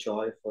and the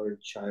joy for a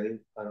child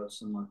are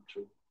also not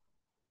true.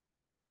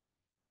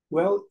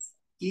 Well,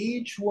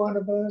 each one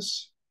of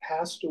us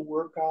has to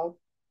work out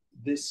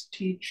this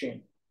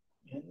teaching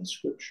in the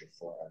scripture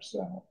for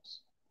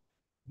ourselves.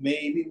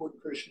 Maybe what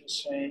Krishna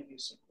is saying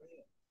isn't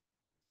real.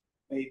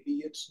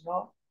 Maybe it's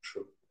not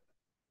true.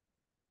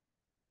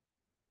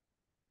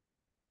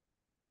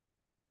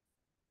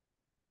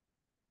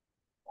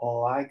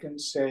 All I can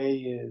say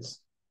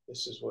is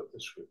this is what the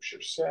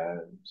scripture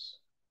says.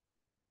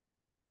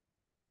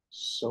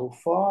 So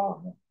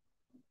far,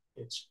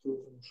 it's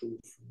proven true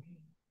for me.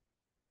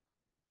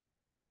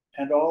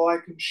 And all I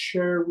can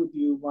share with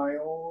you my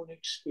own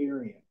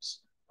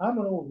experience. I'm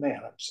an old man,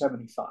 I'm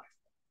 75.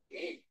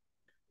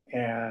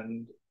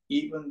 And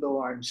even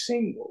though I'm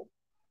single,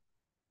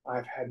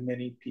 I've had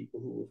many people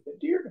who have been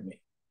dear to me.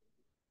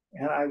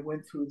 And I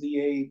went through the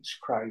AIDS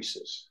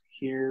crisis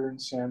here in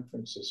San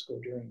Francisco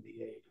during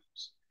the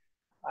 80s.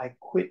 I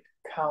quit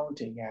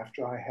counting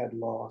after I had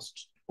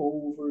lost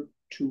over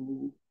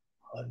 200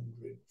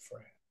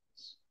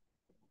 friends.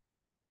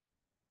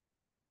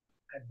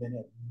 I've been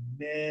at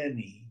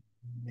many,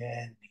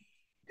 many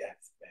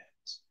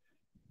deathbeds.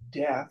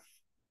 Death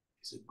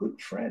is a good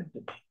friend to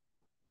me.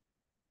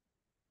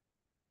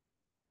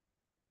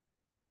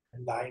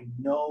 And I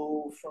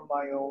know from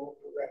my own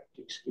direct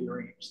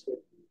experience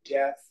that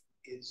death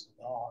is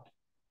not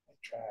a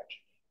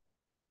tragedy.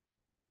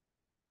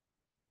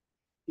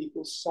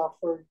 People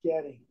suffer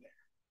getting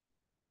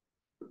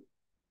there.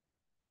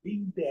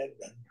 Being dead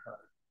doesn't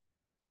hurt.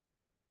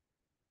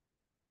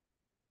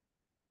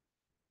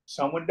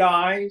 Someone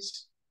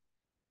dies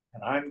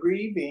and I'm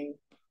grieving.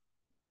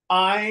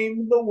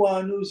 I'm the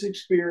one who's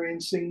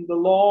experiencing the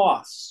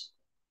loss.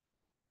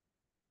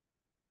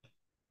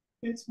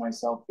 It's my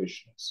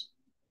selfishness.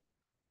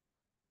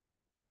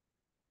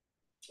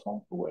 Call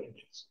it for what it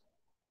is.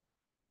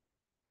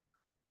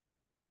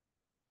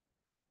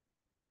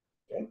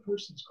 Dead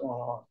person's going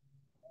on.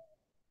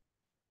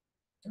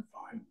 They're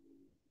fine.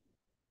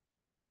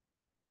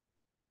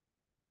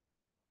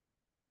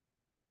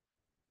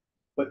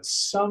 But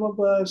some of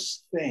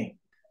us think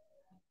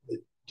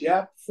the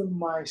depth of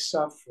my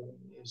suffering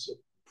is a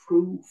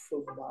proof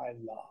of my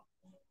love.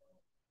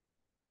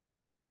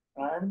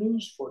 And I have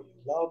news for you.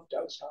 Love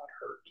does not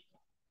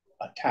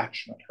hurt.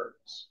 Attachment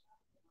hurts.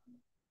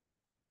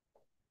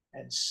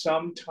 And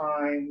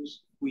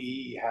sometimes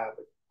we have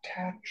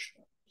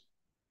attachment.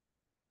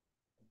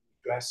 We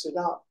dress it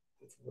up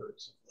with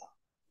words of love.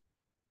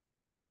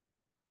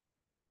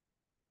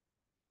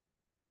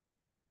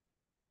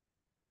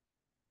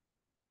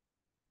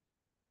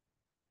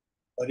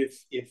 But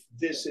if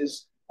this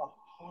is a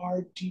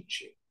hard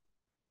teaching,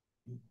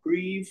 you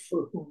grieve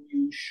for whom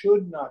you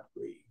should not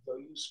grieve, though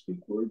you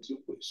speak words of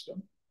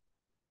wisdom.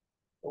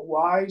 A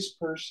wise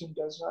person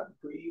does not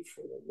grieve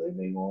for the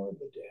living or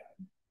the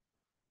dead.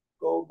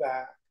 Go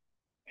back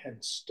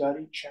and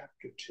study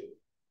chapter 2,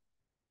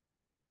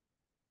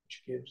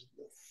 which gives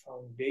the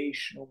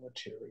foundational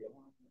material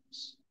on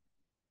this.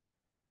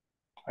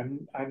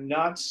 I'm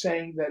not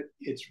saying that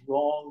it's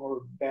wrong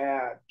or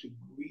bad to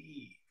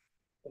grieve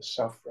the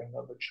suffering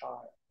of a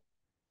child.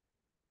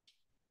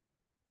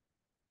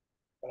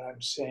 but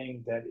I'm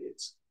saying that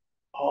its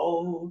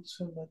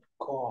ultimate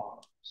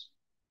cause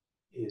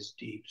is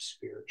deep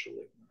spiritual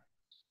ignorance.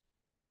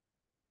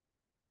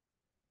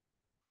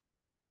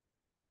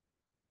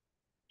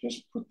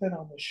 Just put that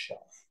on the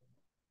shelf.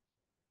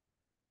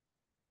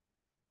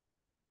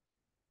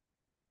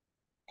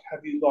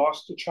 Have you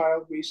lost a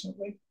child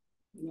recently?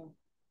 No.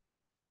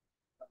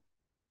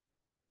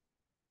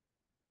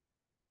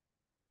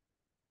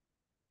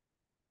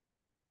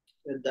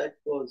 And that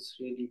was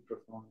really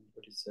profound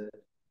what he said.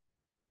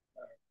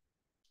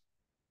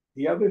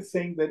 The other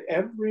thing that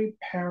every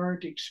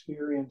parent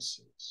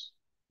experiences,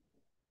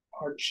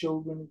 our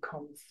children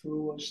come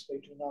through us, they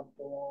do not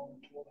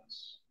belong to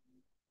us.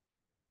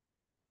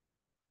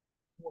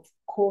 Of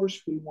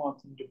course, we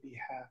want them to be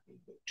happy,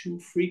 but too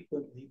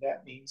frequently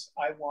that means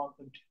I want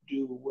them to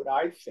do what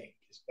I think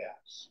is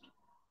best.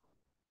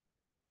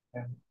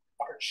 And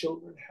our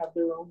children have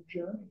their own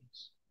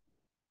journeys.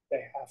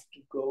 They have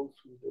to go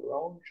through their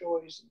own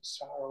joys and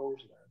sorrows,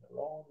 learn their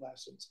own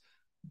lessons.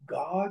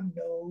 God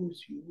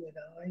knows you and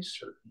I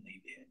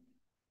certainly did.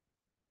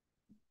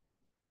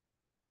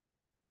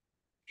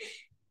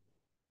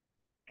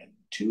 And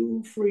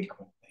too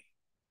frequently,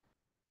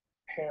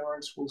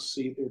 parents will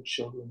see their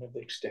children as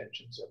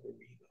extensions of their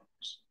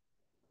egos.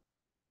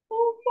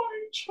 Oh,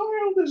 my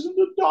child isn't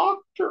a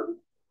doctor.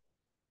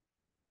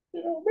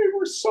 You know, they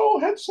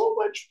had so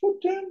much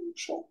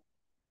potential.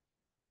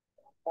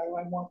 I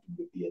want them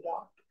to be a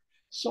doctor.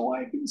 So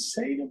I can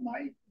say to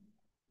my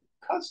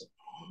cousin,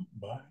 oh,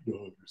 my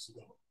daughter's a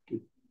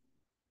doctor.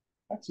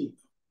 That's ego.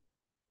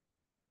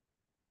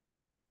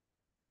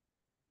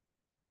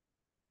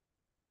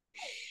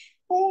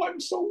 Oh, I'm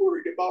so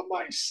worried about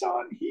my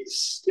son. He's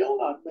still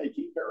not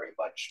making very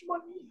much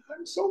money.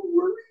 I'm so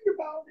worried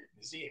about him.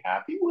 Is he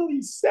happy? Well,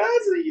 he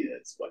says he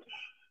is, but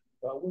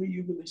what are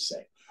you really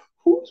saying?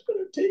 Who's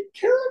going to take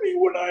care of me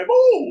when I'm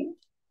old?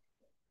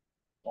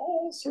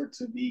 All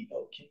sorts of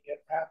ego can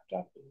get wrapped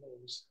up in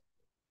those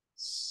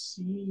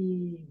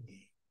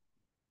seeming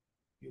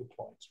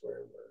viewpoints where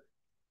we're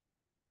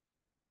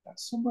not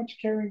so much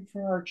caring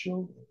for our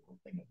children, we're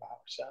thinking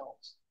about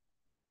ourselves.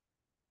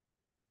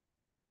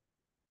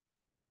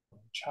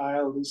 When a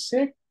child is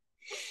sick,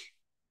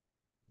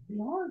 we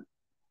are.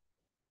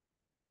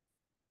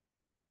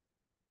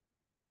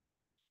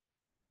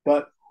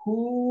 But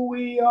who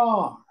we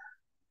are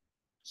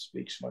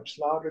speaks much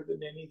louder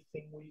than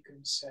anything we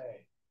can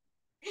say.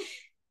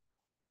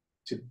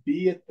 To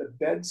be at the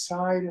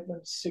bedside of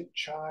a sick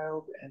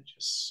child and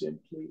just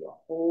simply to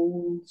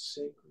hold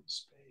sacred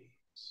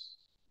space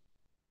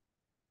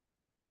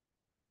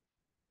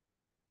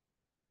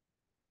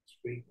is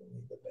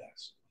frequently the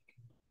best.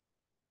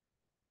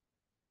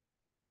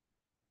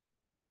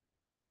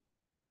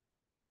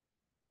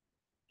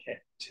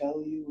 Can't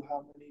tell you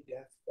how many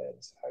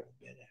deathbeds I've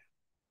been at.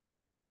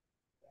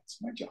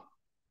 That's my job.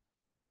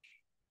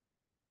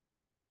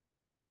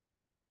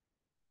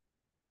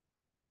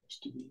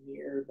 Just to be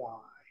nearby,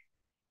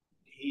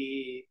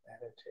 deep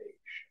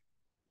meditation,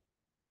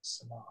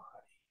 samadhi,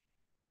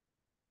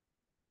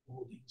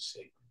 holding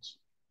sacred space.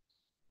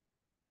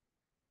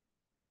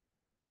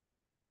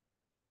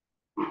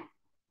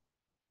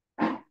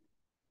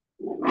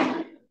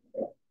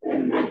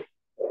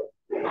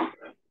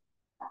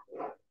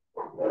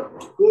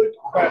 Good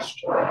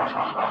question.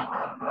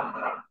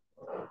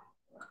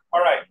 All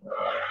right.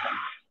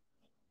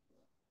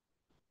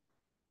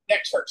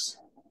 Next verse.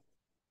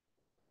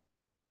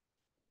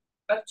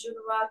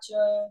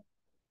 Arjunavacha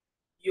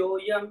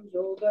yoyam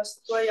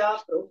yogastvaya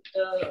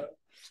prokta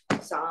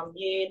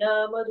samyena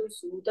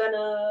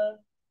madhusudana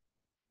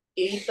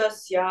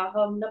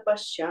etasyaham na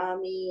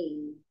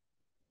pashyami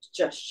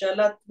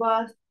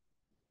chaschalatvat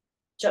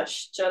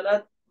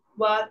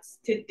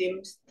sthitim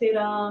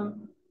sthiram.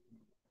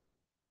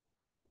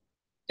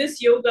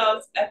 This yoga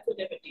of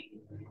equanimity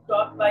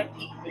taught by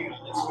thee.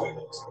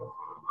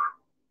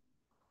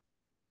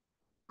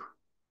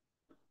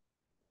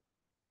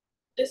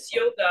 This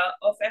yoga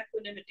of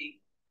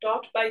equanimity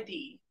taught by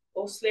thee,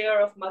 O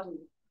slayer of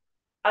Madhu,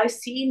 I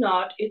see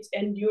not its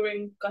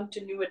enduring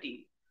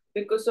continuity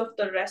because of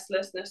the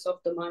restlessness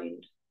of the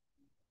mind.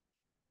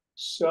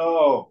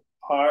 So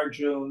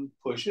Arjun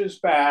pushes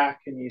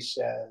back and he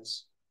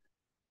says,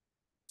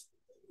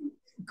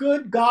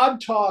 good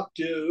God talk,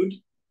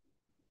 dude,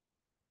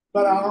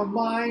 but our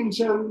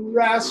minds are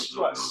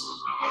restless.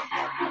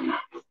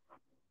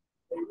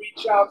 They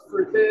reach out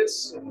for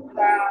this and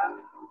that.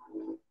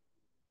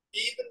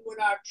 Even when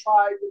I've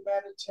tried to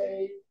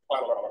meditate,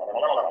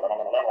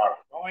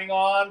 going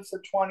on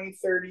for 20,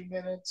 30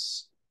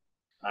 minutes,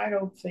 I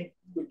don't think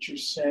what you're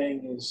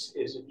saying is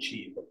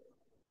achievable.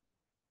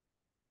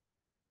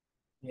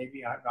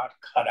 Maybe I'm not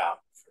cut out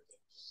for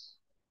this.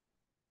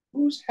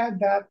 Who's had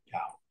that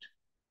doubt?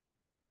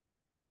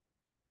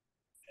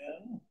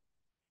 Yeah.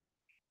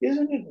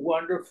 Isn't it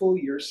wonderful?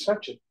 You're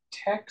such a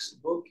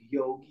textbook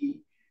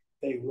yogi.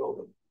 They wrote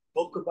a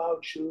book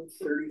about you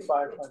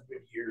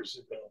 3,500 years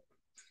ago.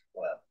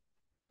 Well,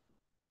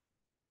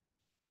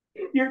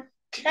 your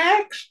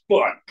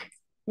textbook.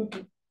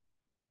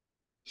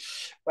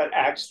 But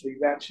actually,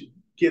 that should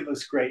give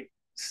us great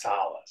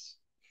solace.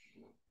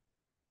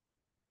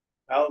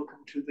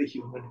 Welcome to the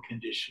human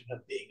condition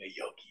of being a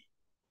yogi.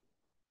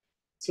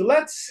 So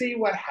let's see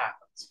what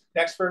happens.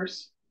 Next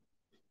verse.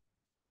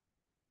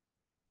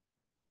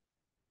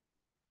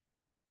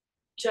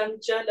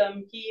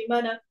 Chanchalam hi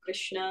mana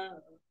Krishna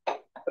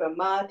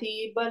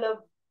pramati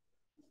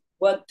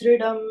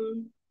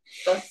balavadridam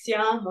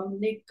tasyaham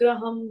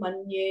nigraham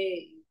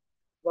manye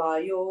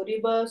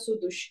vayoriva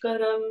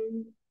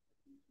sudushkaram.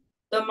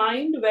 The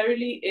mind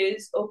verily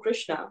is, O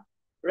Krishna,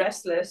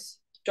 restless,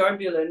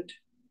 turbulent,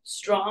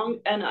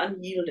 strong, and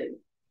unyielding.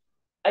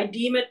 I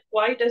deem it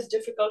quite as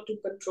difficult to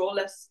control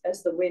as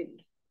the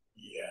wind.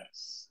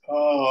 Yes.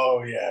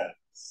 Oh,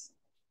 yes.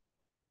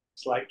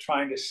 It's like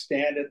trying to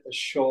stand at the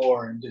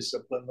shore and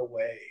discipline the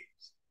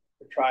waves,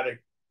 or try to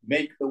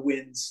make the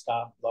wind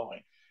stop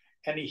blowing.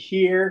 And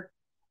here,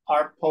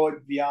 our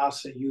poet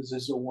Vyasa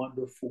uses a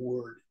wonderful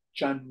word,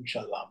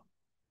 chanchalam.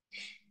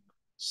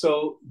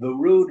 So the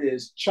root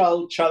is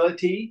chal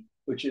chalati,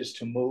 which is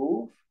to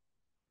move.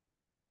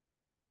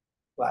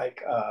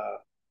 Like,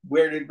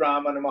 where did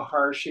Ramana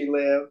Maharshi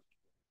live?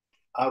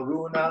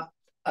 Aruna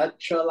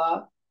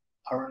Achala,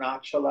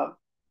 Arunachala,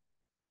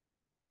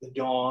 the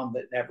dawn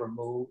that never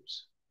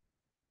moves.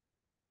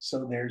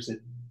 So there's a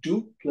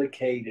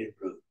duplicated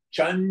root,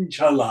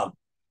 chanchalam.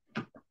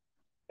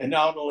 And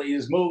not only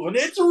is moving,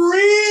 it's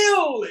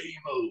really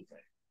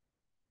moving.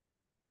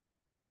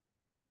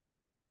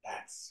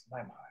 That's my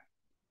mind.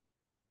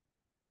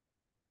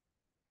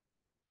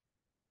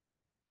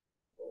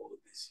 Oh,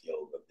 this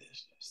yoga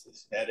business,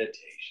 this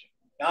meditation,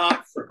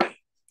 not for me.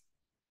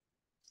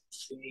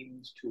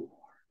 Seems too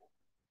hard.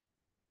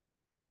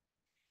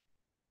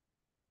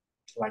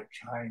 It's like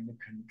trying to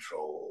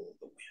control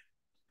the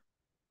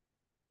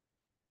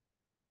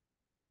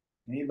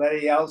wind.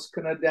 Anybody else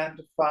can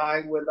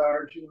identify with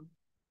Arjuna?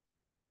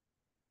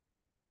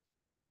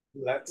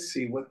 Let's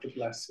see what the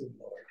Blessed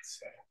Lord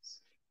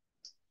says.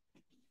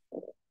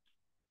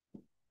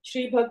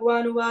 Shri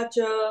Bhagwan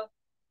Uvacha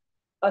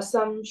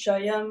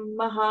Asamshayam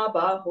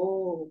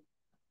Mahabaho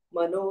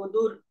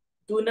Manodur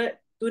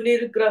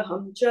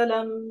Dunirgraham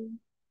Chalam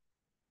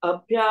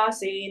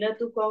Abhyasena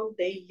tu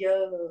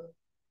Kaunteya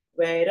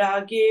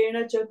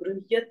Vairagyena cha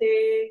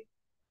Gruhyate.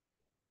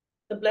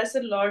 The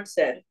Blessed Lord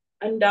said,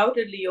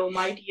 undoubtedly, O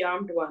mighty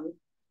armed one,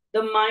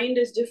 the mind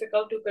is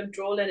difficult to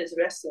control and is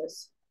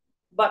restless.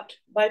 But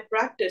by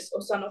practice,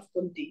 O son of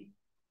Kunti,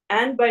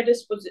 and by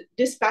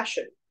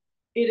dispassion,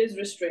 it is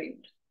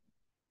restrained.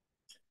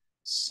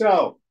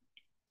 So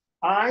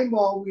I'm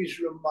always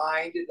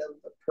reminded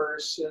of the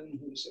person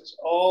who says,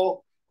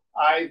 oh,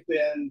 I've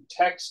been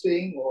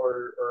texting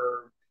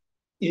or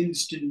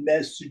instant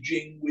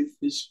messaging with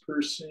this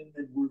person,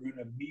 and we're going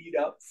to meet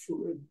up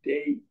for a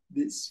date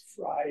this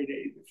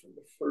Friday for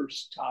the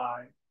first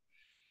time.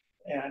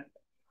 And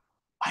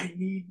I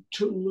need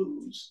to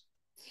lose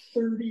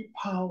 30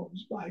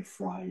 pounds by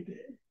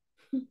Friday.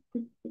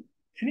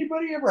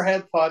 Anybody ever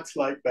had thoughts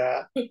like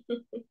that?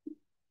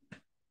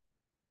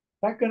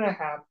 Not going to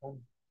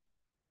happen.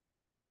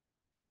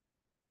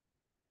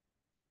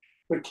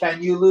 But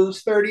can you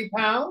lose 30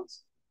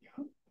 pounds?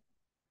 Yeah.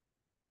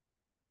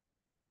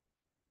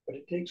 But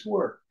it takes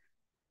work.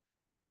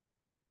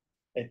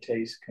 It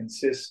takes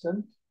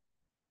consistent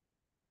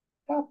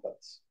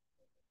efforts.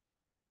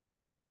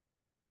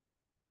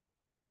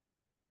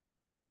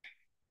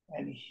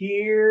 And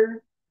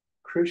here,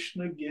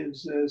 Krishna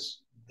gives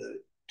us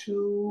the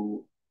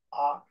two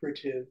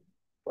operative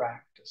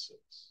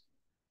practices.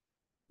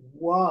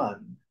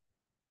 One,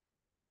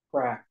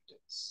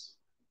 practice.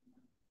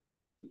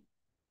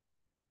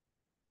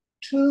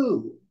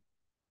 Two,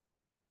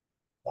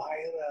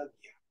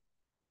 vairagya.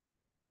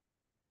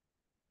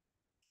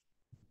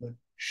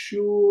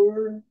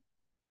 Mature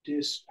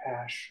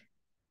dispassion.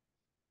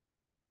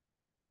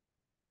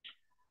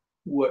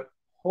 What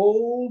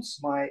holds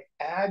my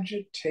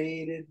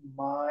agitated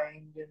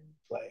mind in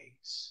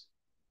place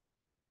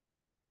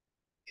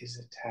is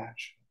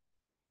attachment,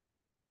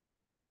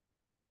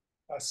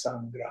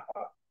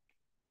 asangraha.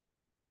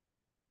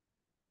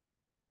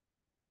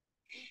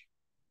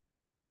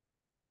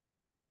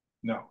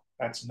 No,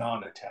 that's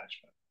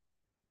non-attachment.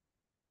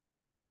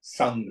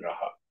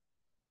 Sangraha,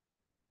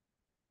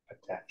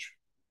 attachment.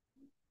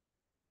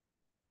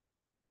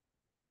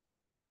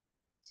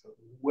 So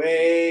the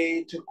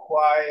way to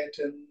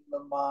quieten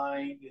the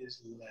mind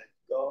is let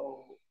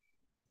go,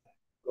 let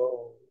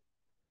go.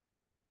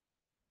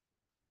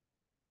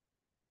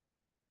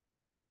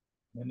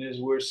 And as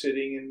we're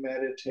sitting in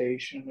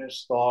meditation,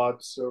 as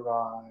thoughts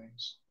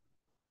arise,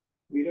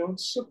 we don't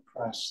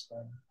suppress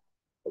them,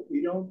 but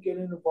we don't get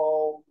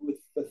involved with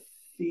the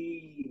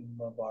theme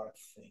of our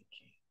thinking.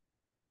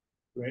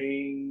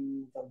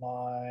 Bring the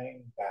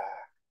mind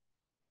back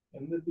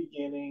in the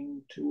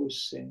beginning to a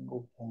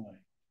single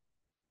point.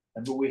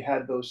 Remember, we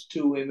had those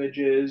two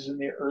images in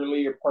the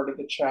earlier part of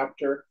the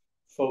chapter,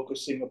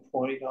 focusing a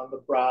point on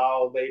the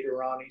brow.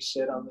 Later on, he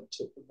said on the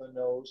tip of the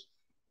nose.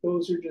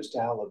 Those are just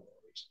allegories.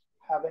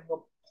 Having a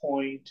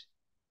point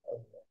of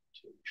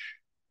meditation.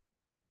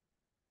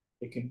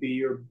 It can be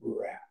your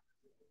breath.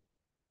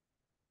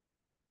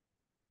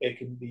 It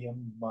can be a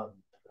mantra.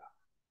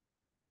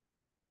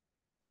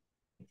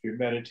 If you're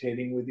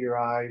meditating with your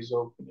eyes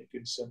open, it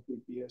can simply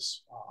be a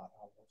spot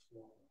on the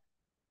floor.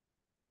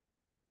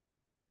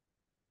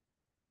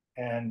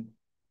 And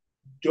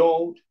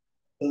don't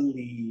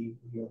believe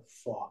your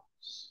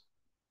thoughts.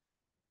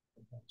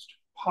 The most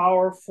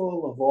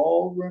powerful of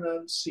all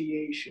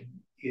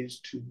renunciation is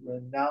to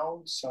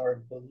renounce our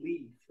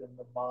belief in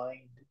the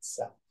mind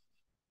itself.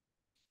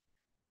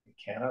 You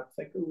cannot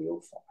think a real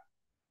thought.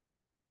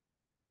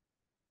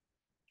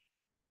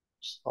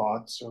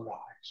 Thoughts arise.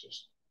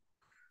 Just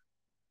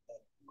let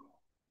them go.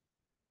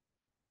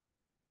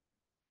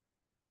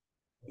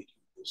 We do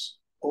this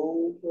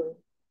over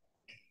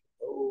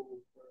and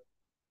over.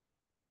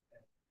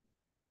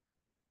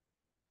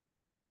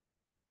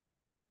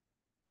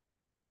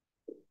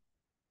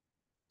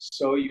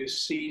 So you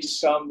see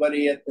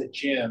somebody at the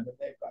gym and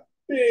they've got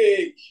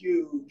big,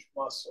 huge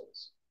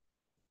muscles.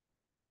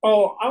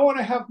 Oh, I want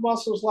to have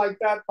muscles like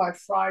that by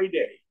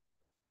Friday.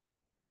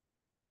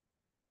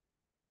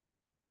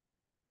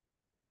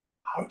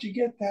 How'd you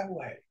get that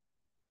way?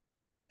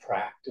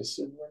 Practice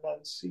and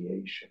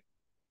renunciation.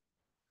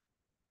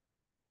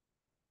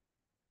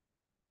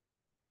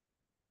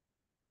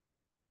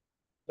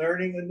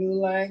 Learning a new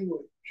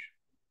language.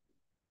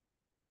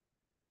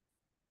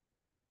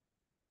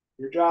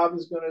 Your job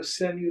is going to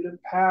send you to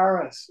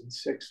Paris in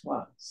 6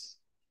 months.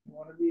 You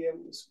want to be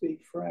able to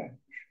speak French.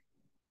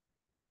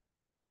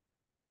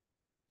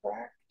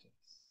 Practice.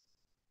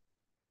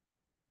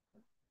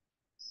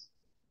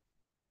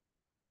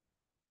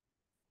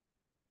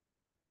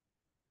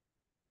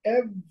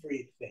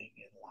 Everything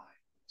in life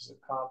is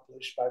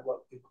accomplished by what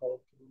we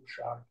call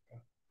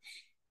purushartha,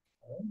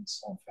 our own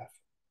self-effort.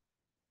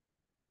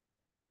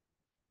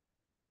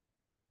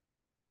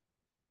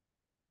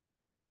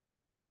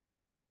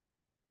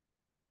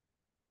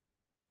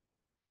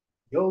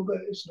 Yoga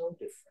is no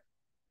different.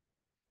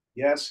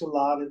 Yes, a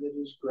lot of it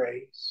is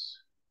grace.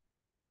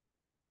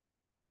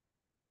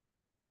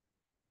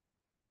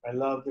 I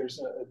love, there's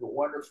a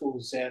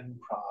wonderful Zen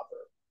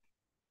proverb.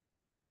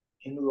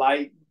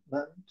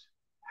 Enlightenment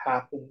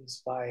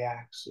happens by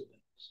accident.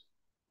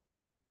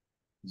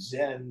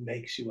 Zen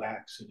makes you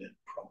accident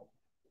prone.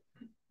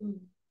 Mm.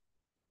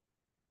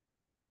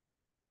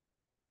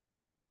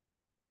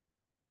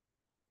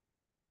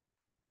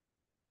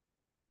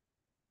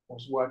 I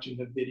was watching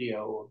a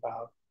video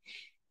about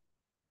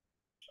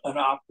an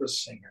opera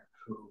singer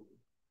who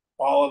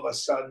all of a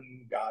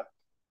sudden got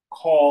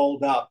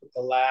called up at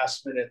the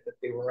last minute that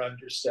they were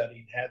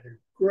understudying, had their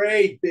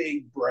great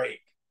big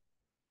break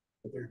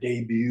for their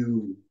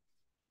debut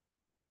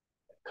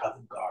at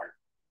Covent Garden.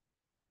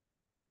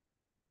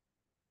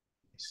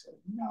 He said,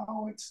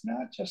 no, it's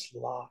not just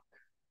luck.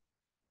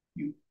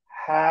 You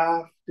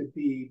have to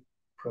be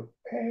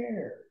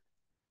prepared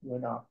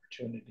when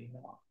opportunity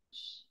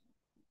knocks.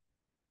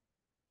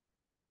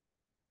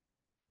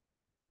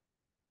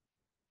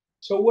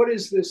 So what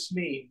does this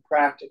mean,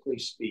 practically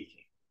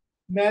speaking?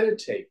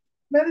 Meditate.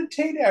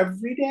 Meditate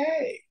every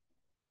day.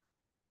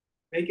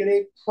 Make it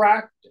a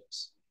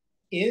practice.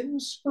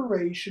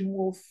 Inspiration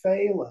will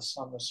fail us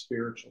on the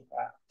spiritual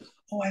path.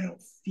 Oh, I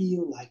don't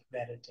feel like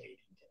meditating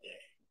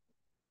today.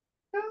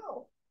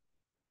 No.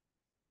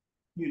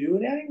 You do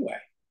it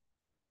anyway.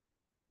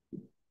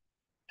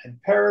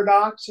 And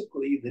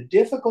paradoxically, the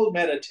difficult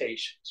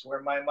meditations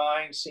where my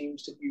mind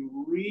seems to be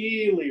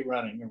really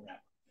running around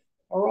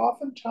are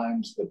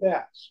oftentimes the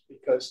best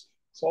because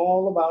it's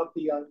all about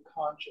the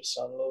unconscious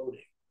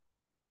unloading.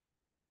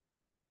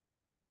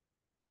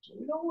 So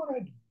we don't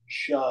want to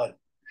judge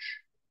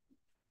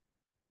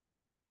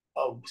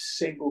a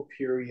single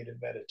period of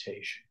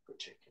meditation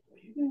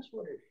particularly. It is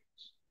what it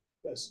is.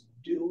 Just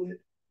do it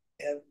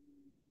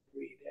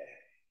every day.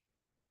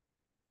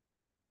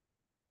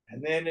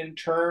 And then in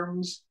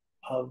terms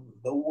of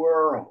the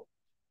world,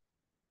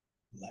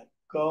 let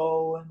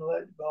go and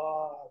let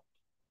God.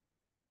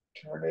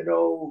 Turn it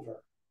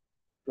over.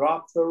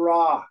 Drop the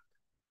rock.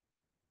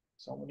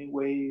 So many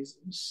ways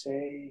of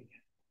saying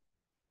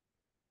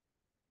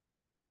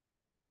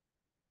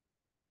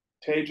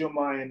it. Tejo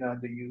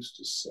Mayananda used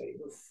to say,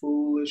 the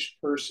foolish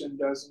person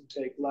doesn't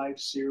take life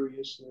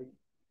seriously.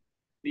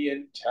 The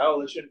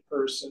intelligent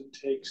person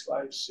takes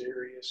life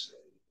seriously.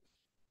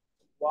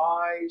 The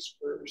wise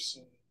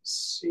person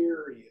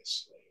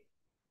seriously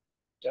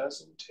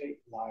doesn't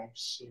take life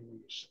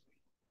seriously.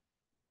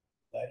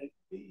 Let it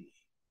be.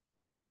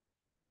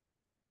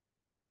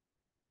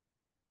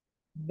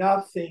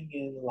 Nothing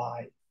in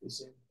life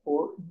is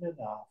important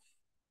enough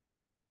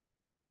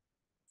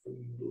for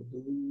you to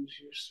lose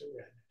your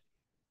serenity.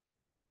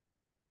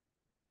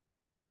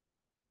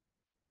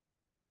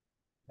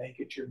 Make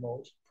it your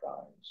most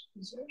prized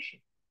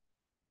possession.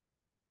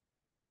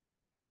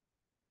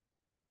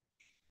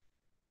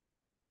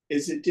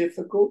 Is it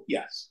difficult?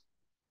 Yes.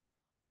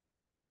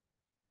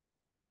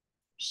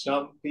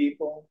 Some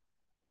people,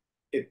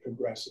 it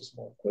progresses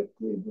more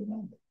quickly than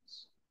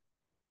others.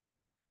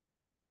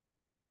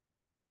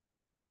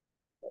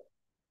 But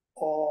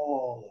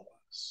all of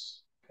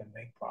us can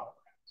make progress.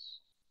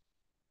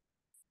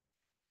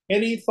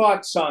 Any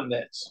thoughts on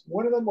this?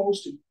 One of the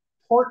most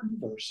important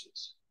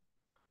verses.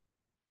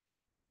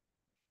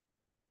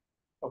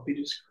 Don't be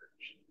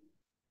discouraged.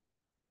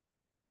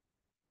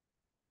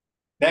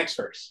 Next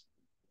verse.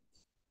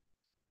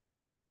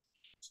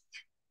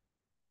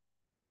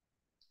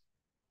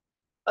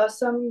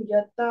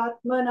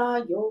 असंयतात्मना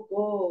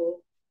योगो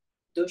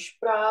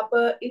दुष्प्राप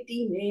इति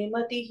मे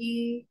मतिः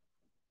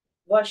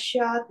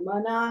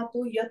वश्यात्मना तु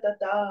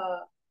यतता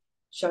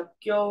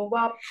शक्यो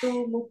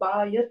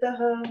वाप्तुमुपायतः.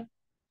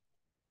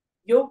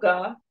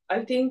 Yoga,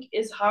 I think,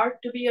 is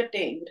hard to be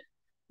attained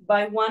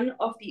by one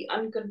of the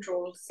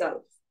uncontrolled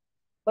self,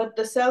 but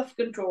the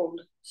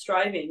self-controlled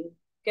striving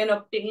can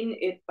obtain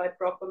it by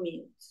proper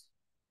means.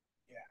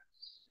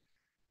 Yes.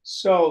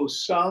 So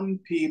some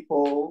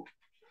people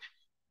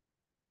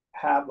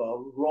have a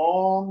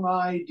wrong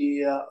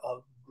idea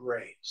of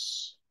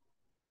grace.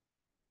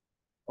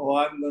 Oh,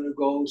 I'm going to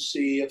go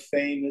see a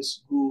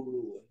famous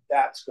guru, and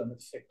that's going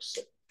to fix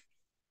it.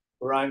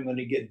 Or I'm going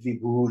to get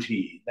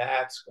vibhuti,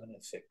 that's going to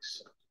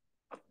fix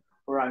it.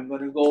 Or I'm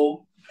going to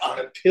go on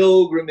a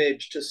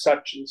pilgrimage to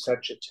such and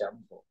such a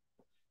temple.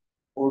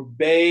 Or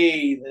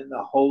bathe in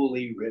the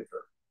holy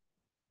river.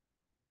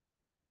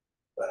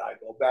 But I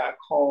go back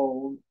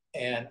home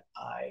and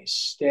I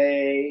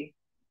stay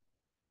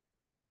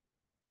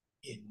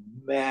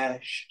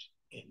enmeshed,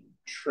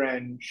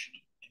 entrenched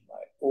in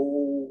my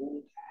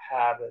old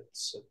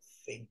habits of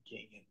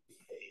thinking and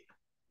behaving.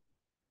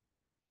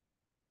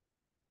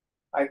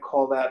 I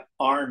call that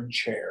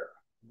armchair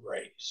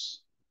grace.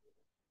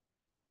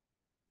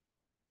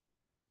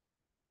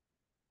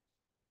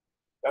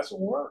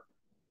 Doesn't work.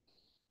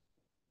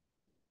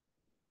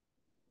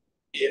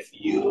 If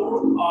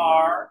you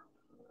are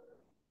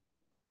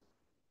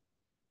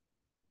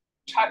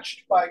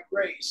touched by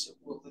grace, it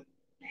will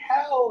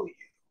impel you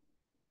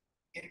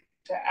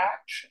into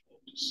action,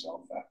 into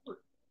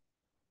self-effort.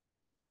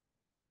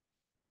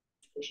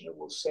 Krishna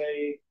will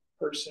say,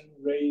 person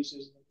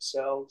raises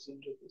themselves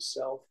into the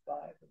self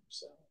by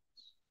themselves.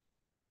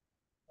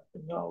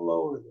 They cannot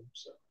lower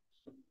themselves.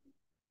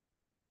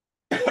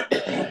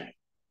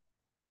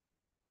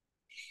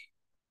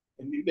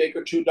 In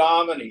Viveka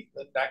Chudamani,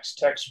 the next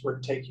text we're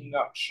taking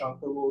up,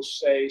 Shankar will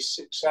say,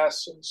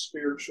 success in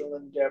spiritual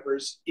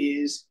endeavors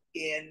is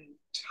entirely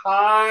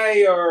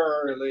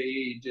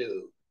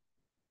due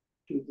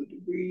to the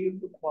degree of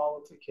the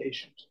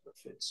qualifications of the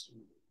fit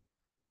student.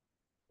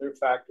 There are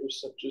factors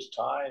such as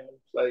time and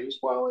place,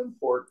 while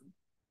important,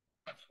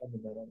 are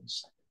fundamentally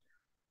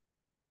secondary.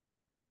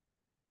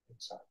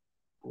 It's our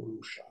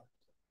purusha.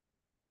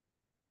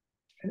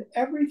 And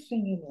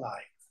everything in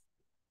life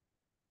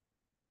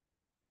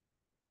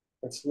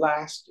that's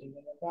lasting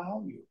and of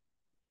value,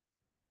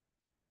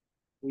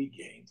 we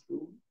gain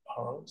through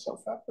our own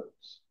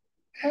self-efforts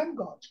and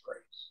God's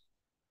grace.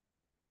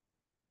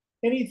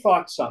 Any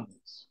thoughts on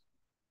this?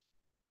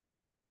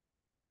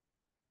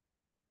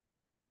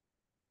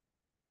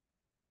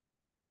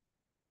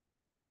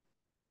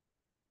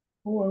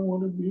 Oh, I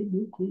want to be a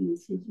nuclear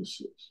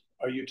physicist.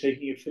 Are you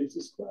taking a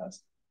physics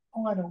class?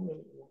 Oh, I don't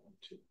really want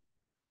to.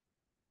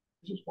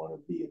 I just want to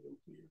be a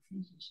nuclear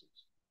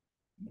physicist.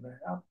 When I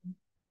happen,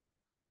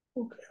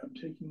 okay, I'm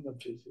taking a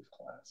physics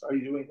class. Are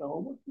you doing the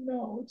homework?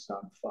 No, it's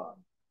not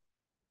fun.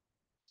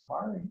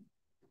 Sorry.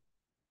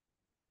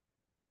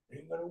 It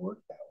ain't going to work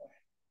that way.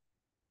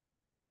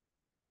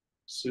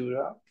 Suit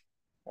up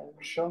and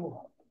show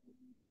up.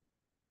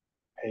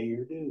 Pay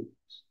your dues.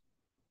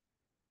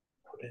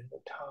 Put in the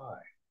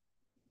time.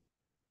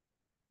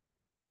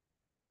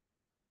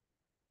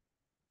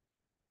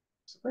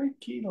 It's a great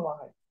key to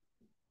life.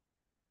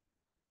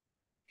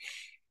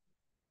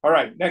 All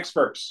right, next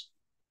verse.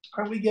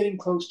 Are we getting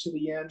close to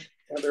the end?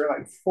 Yeah, they're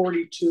like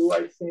 42,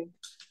 I think.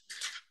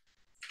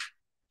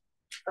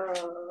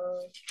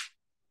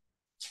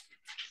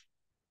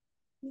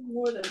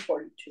 More than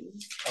 42.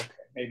 Okay,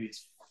 maybe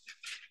it's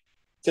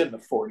in the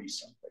 40s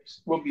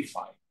someplace. We'll be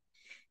fine.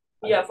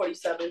 Yeah,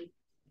 47.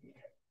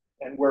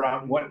 And we're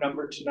on what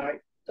number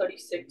tonight?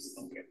 36.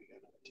 Okay, we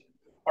got 10.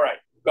 All right,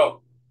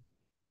 go.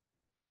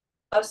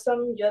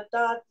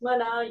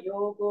 Asamyatatmana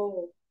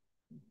yogo.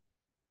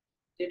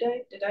 Did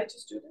I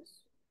just do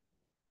this?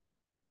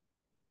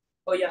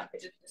 Oh yeah, I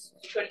did this.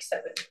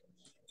 37.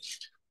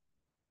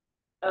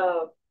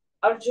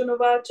 Arjuna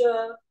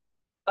vacha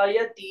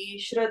ayati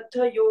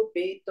shraddha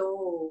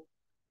yopeto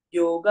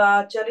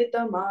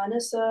yogacharita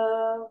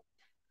manasa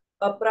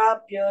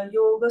aprapya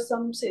yoga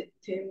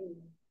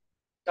samsiddhim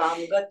tam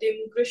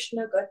gatim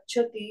Krishna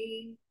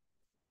gacchati.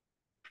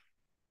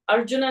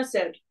 Arjuna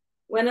said,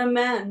 when a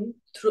man,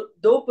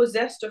 though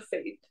possessed of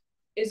faith,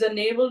 is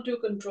unable to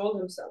control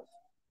himself,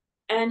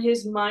 and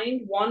his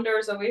mind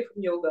wanders away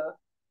from yoga,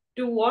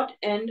 to what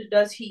end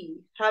does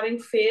he, having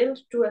failed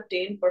to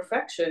attain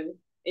perfection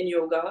in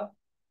yoga,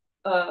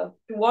 to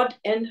what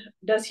end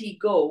does he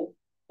go,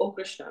 O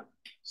Krishna?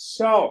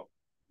 So,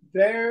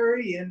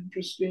 very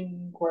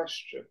interesting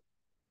question.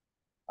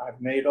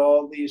 I've made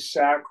all these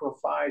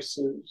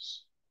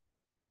sacrifices,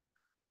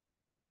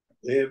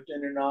 lived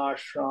in an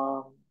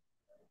ashram,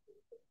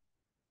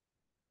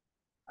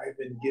 I've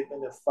been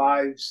given a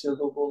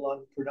 5-syllable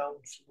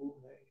unpronounceable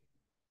name.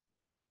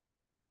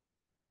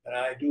 And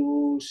I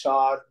do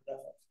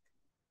sadhana,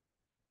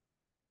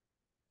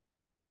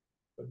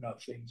 but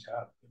nothing's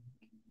happened.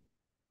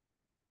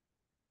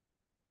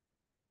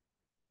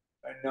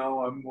 And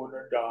now I'm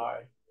gonna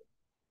die.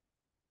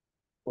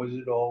 Was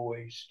it all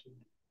wasted?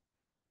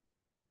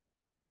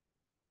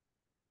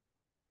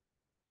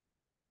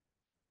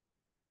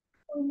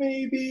 Or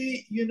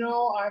maybe,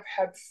 I've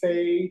had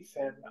faith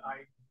and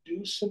I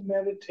do some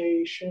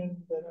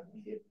meditation, then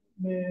I'm hit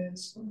and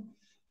miss.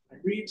 I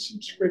read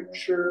some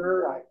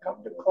scripture, I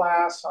come to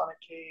class on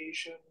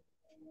occasion,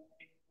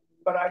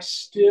 but I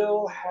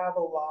still have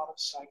a lot of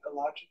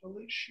psychological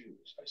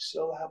issues. I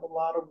still have a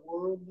lot of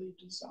worldly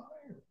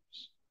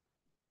desires.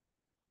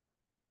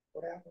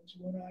 What happens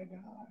when I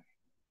die?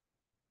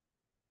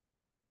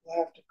 I'll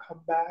have to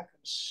come back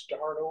and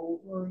start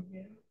over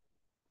again.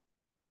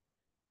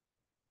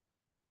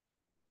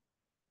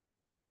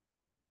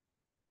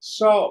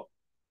 So,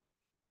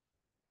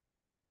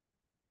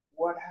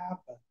 what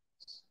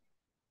happens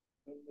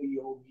when the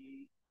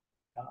yogi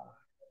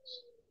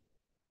dies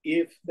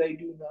if they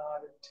do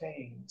not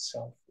attain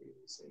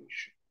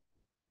self-realization?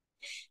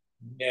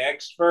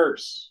 Next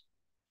verse.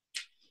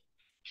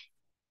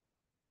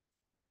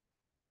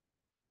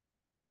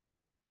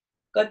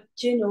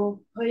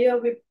 Kachino bhaya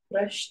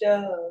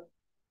viprashta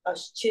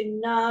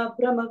aschinna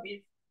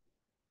brahmaviv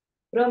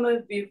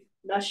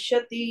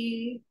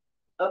nashyati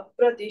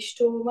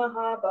apratishto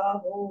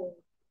mahabaho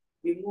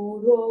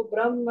vimuro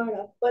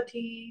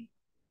brahmanapati.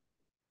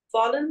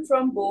 Fallen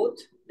from both,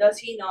 does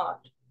he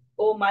not,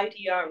 O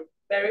mighty arm,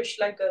 perish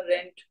like a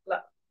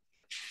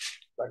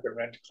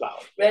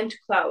rent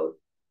cloud,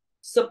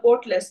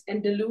 supportless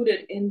and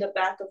deluded in the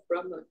path of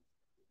Brahman.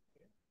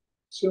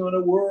 So on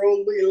a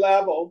worldly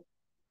level,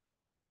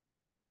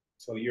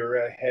 so you're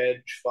a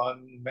hedge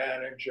fund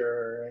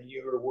manager and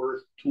you're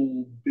worth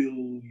 $2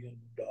 billion.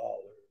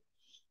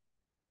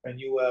 And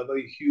you have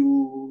a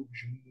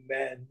huge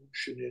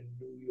mansion in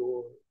New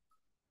York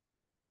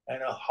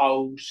and a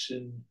house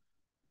in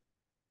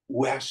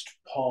West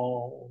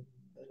Palm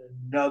and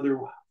another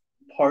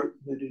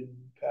apartment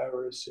in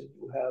Paris, and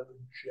you have a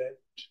jet.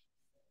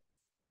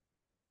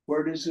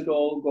 Where does it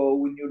all go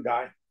when you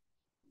die?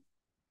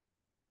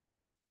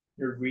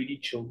 Your greedy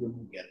children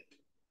will get it.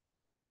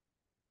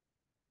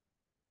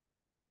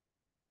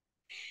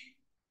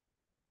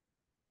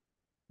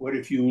 What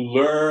if you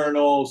learn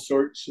all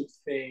sorts of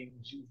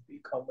things? You've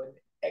become an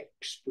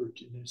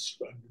expert in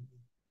astronomy.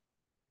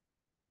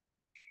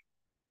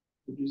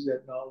 What is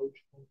that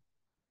knowledge?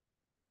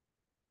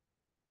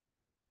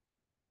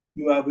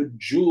 You have a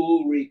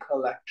jewelry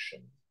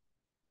collection.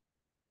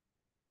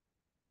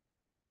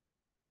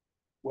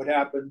 What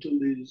happened to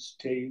Liz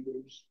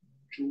Taylor's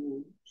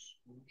jewels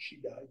when she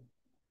died?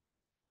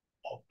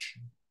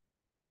 Auction.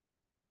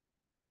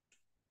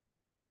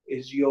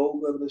 Is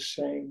yoga the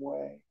same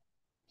way?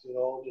 Is it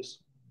all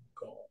just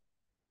gone?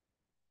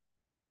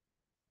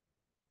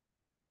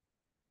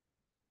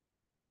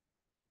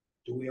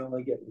 Do we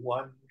only get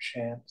one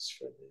chance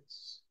for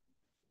this?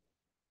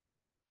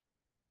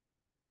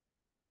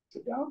 It's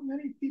a doubt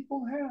many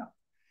people have.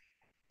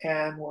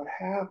 And what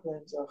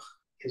happens,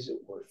 is it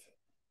worth it?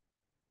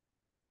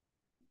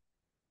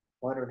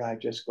 Why don't I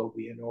just go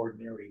be an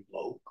ordinary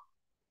bloke?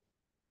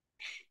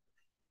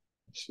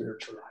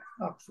 Spiritual life,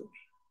 not for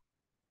me.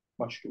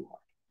 Much too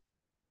hard.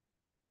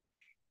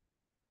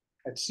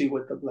 Let's see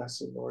what the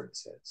Blessed Lord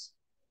says.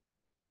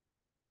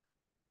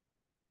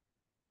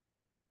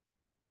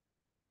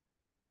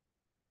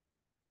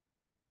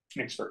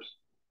 Next verse.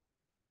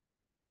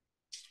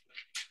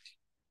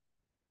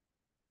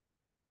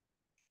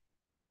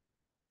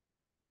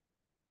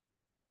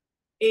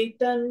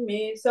 Etan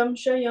me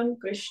samshayam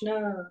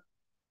Krishna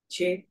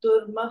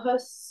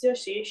cheturmahasya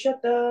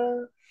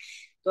sheshata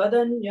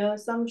twadanya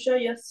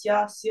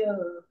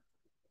samshayasyasya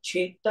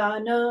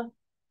chetana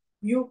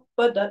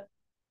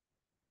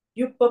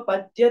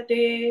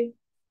yupapadyate.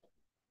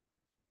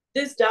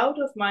 This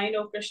doubt of mine,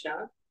 O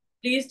Krishna,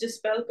 please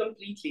dispel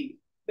completely,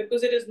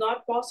 because it is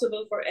not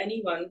possible for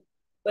anyone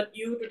but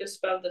you to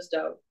dispel this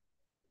doubt.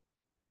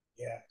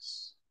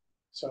 Yes.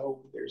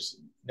 So there's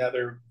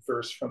another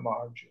verse from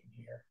Arjun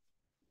here.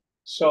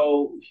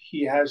 So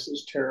he has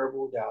this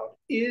terrible doubt.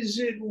 Is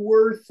it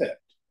worth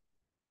it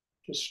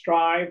to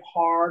strive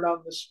hard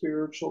on the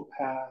spiritual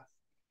path,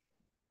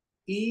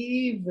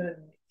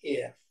 even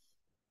if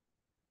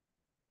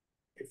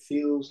it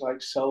feels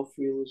like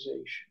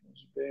self-realization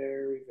is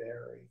very,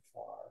 very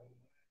far away?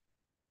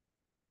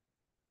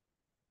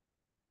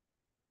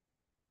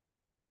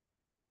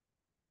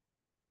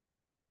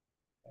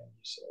 And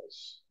he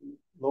says,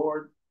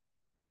 Lord,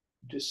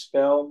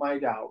 dispel my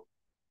doubt.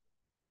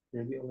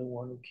 You're the only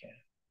one who can.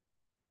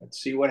 Let's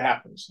see what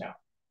happens now.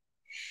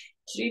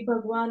 Shri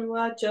Bhagwan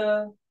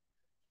Vacha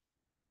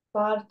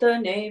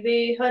Partha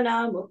Neveha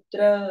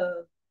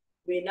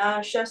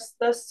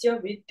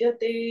Vinashastasya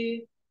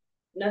Vidyate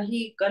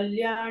Nahi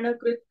Kalyana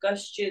Krit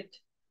Kaschit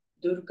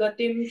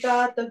Durgatim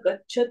Tata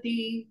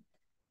Gachati.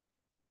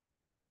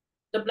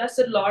 The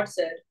Blessed Lord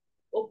said,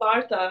 O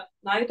Partha,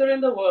 neither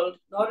in the world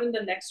nor in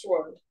the next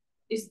world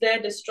is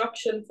there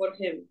destruction for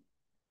him.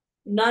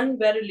 None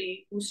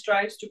verily who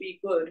strives to be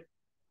good,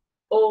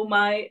 O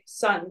my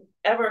son,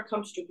 ever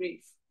comes to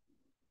grief.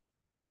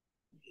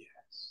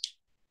 Yes.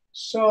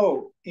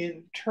 So,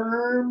 in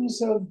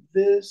terms of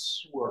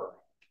this world,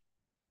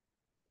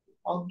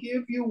 I'll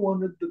give you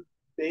one of the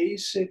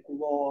basic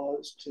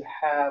laws to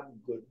have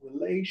good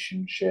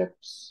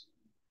relationships,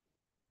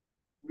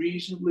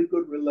 reasonably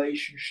good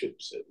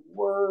relationships at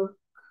work,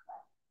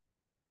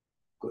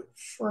 good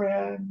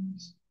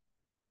friends.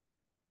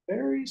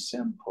 Very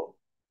simple.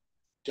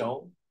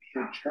 Don't be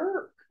a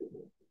jerk.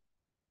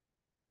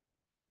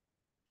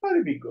 Try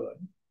to be good.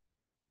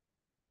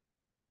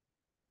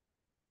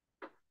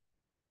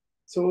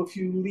 So if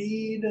you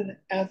lead an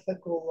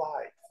ethical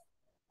life,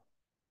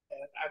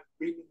 and I'm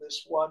reading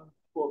this one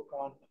book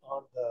on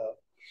the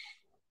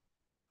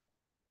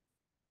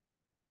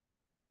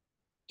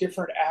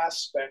different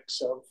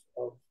aspects of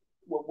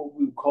what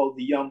we would call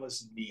the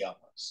yamas and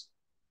niyamas.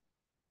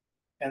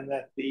 And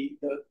that the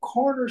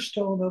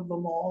cornerstone of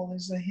them all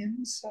is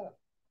ahimsa.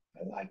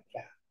 I like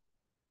that.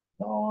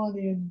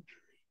 Non-injury.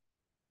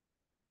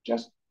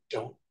 Just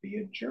don't be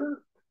a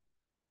jerk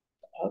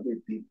to other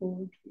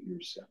people or to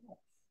yourself.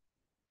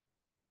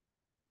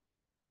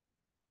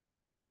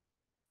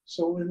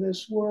 So in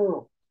this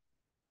world,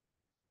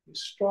 you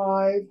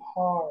strive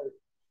hard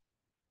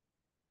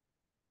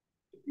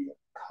to be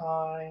a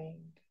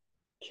kind,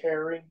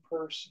 caring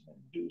person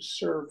and do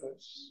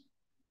service.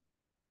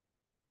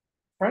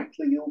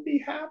 Frankly, you'll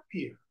be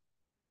happier.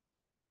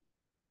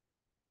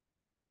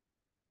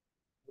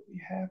 You'll be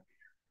happier.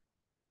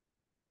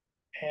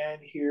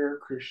 And here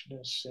Krishna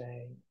is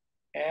saying,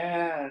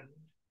 and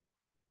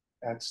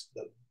that's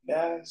the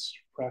best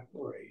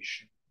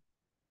preparation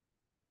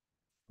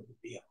for the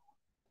beyond.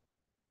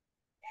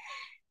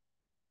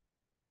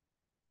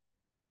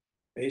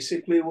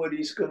 Basically, what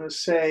he's going to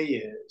say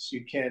is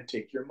you can't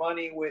take your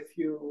money with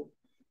you.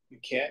 You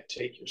can't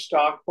take your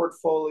stock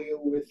portfolio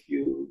with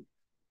you.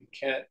 You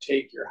can't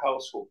take your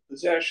household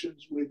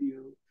possessions with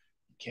you.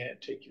 You can't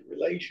take your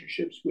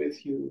relationships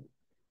with you.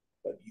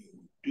 But you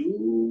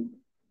do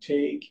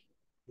take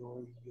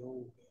your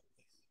yoga.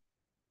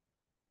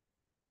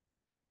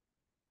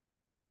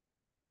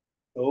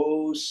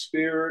 Those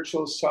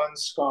spiritual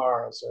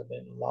sanskaras have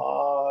been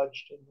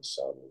lodged in the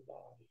subtle body.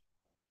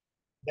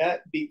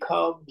 That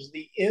becomes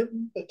the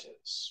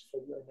impetus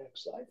for your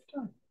next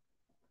lifetime.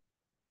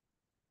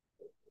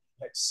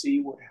 Let's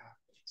see what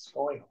happens.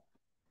 Going on.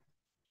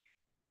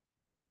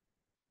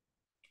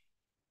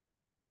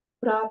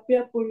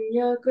 Prapya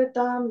punya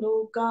kritam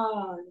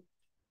lokan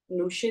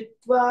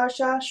nushitva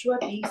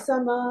shashwati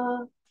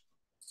sama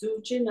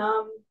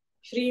suchinam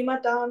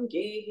shrimatam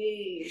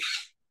gehe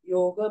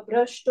yoga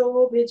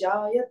brashto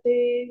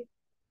vijayate.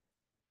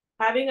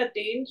 Having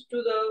attained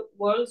to the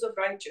worlds of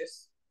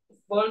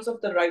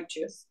the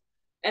righteous,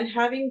 and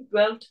having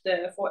dwelt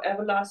there for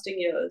everlasting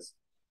years,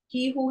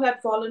 he who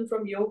had fallen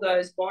from yoga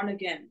is born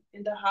again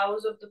in the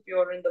house of the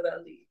pure and the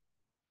wealthy.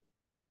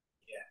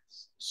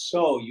 Yes.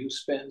 So you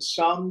spend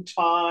some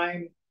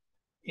time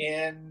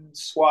in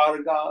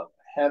Swarga,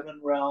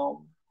 heaven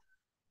realm,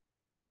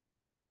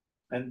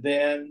 and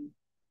then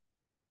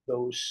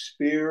those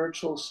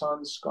spiritual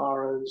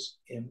sanskaras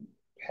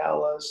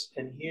impel us,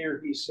 and here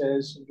he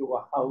says, into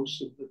a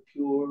house of the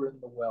pure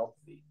and the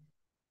wealthy.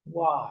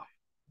 Why?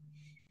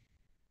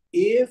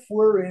 If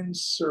we're in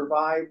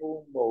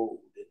survival mode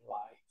in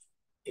life,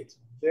 it's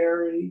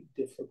very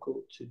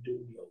difficult to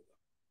do yoga.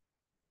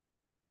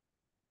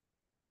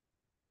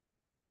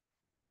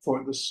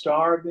 For the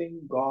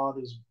starving,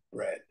 God is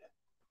bread.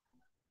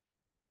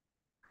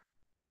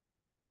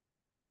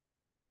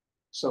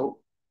 So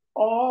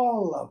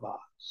all of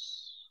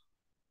us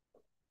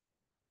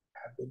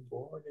have been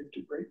born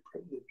into great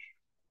privilege.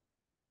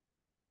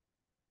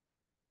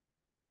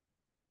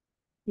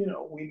 You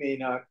know, we may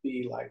not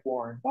be like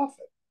Warren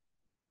Buffett,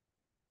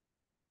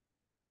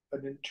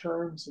 but in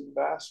terms of the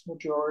vast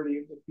majority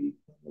of the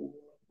people in the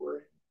world,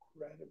 we're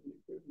incredibly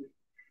privileged.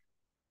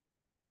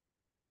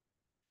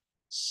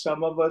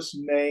 Some of us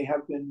may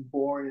have been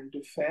born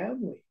into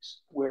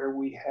families where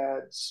we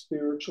had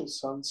spiritual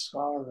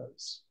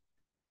sanskaras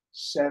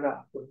set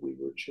up when we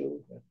were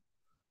children.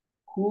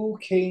 Who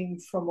came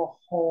from a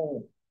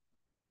home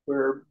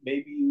where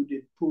maybe you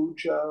did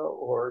puja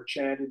or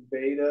chanted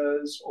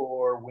Vedas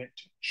or went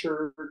to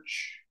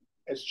church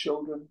as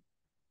children?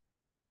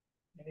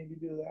 Any of you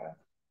do that?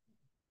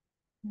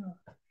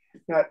 Yeah.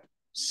 That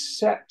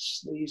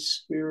sets these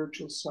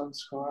spiritual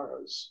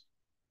sanskaras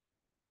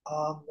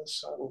on the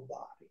subtle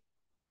body.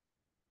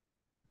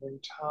 In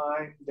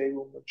time, they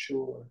will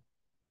mature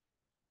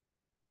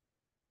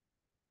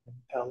and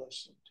impel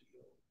us into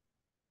yoga.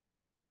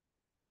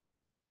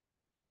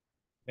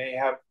 May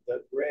have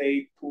the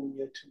great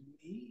punya to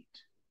meet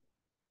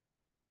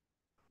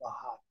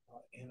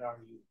Mahatma in our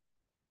youth.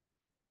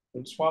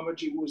 When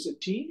Swamiji was a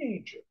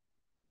teenager,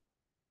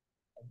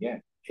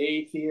 again,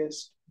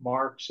 atheist,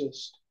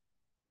 Marxist,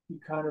 he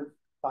kind of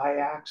by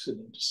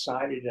accident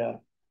decided to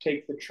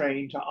take the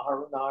train to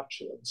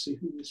Arunachal and see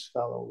who this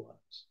fellow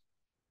was.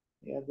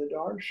 He had the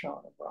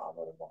darshan of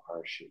Brahmana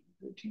Maharshi,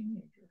 the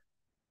teenager.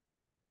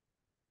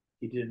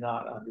 He did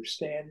not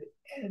understand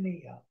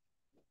any of it,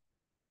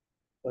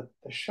 but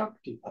the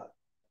Shaktipat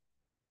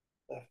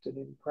left an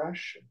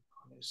impression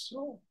on his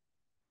soul.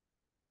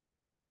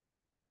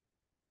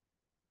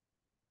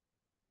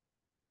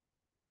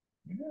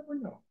 You never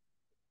know.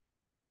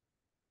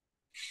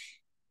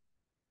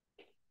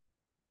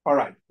 All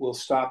right, we'll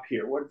stop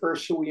here. What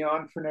verse are we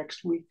on for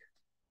next week?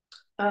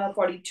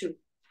 42.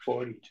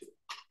 42.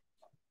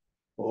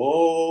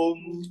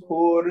 Om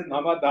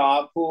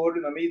Purnamada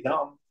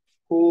Purnamidam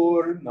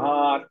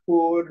Purnat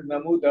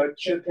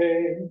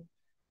Purnamudachyate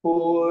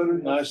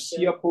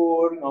Purnasya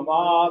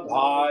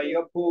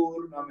Purnamadhaya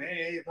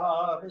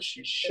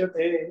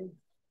Purnamedhavashishyate.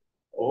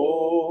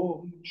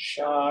 Om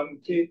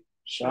Shanti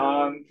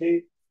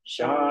Shanti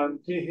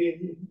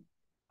Shanti.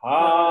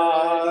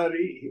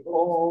 Hari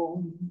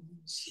Om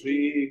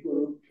Sri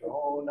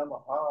Guru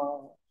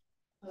Namaha.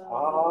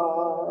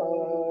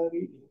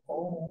 Hari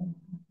Om.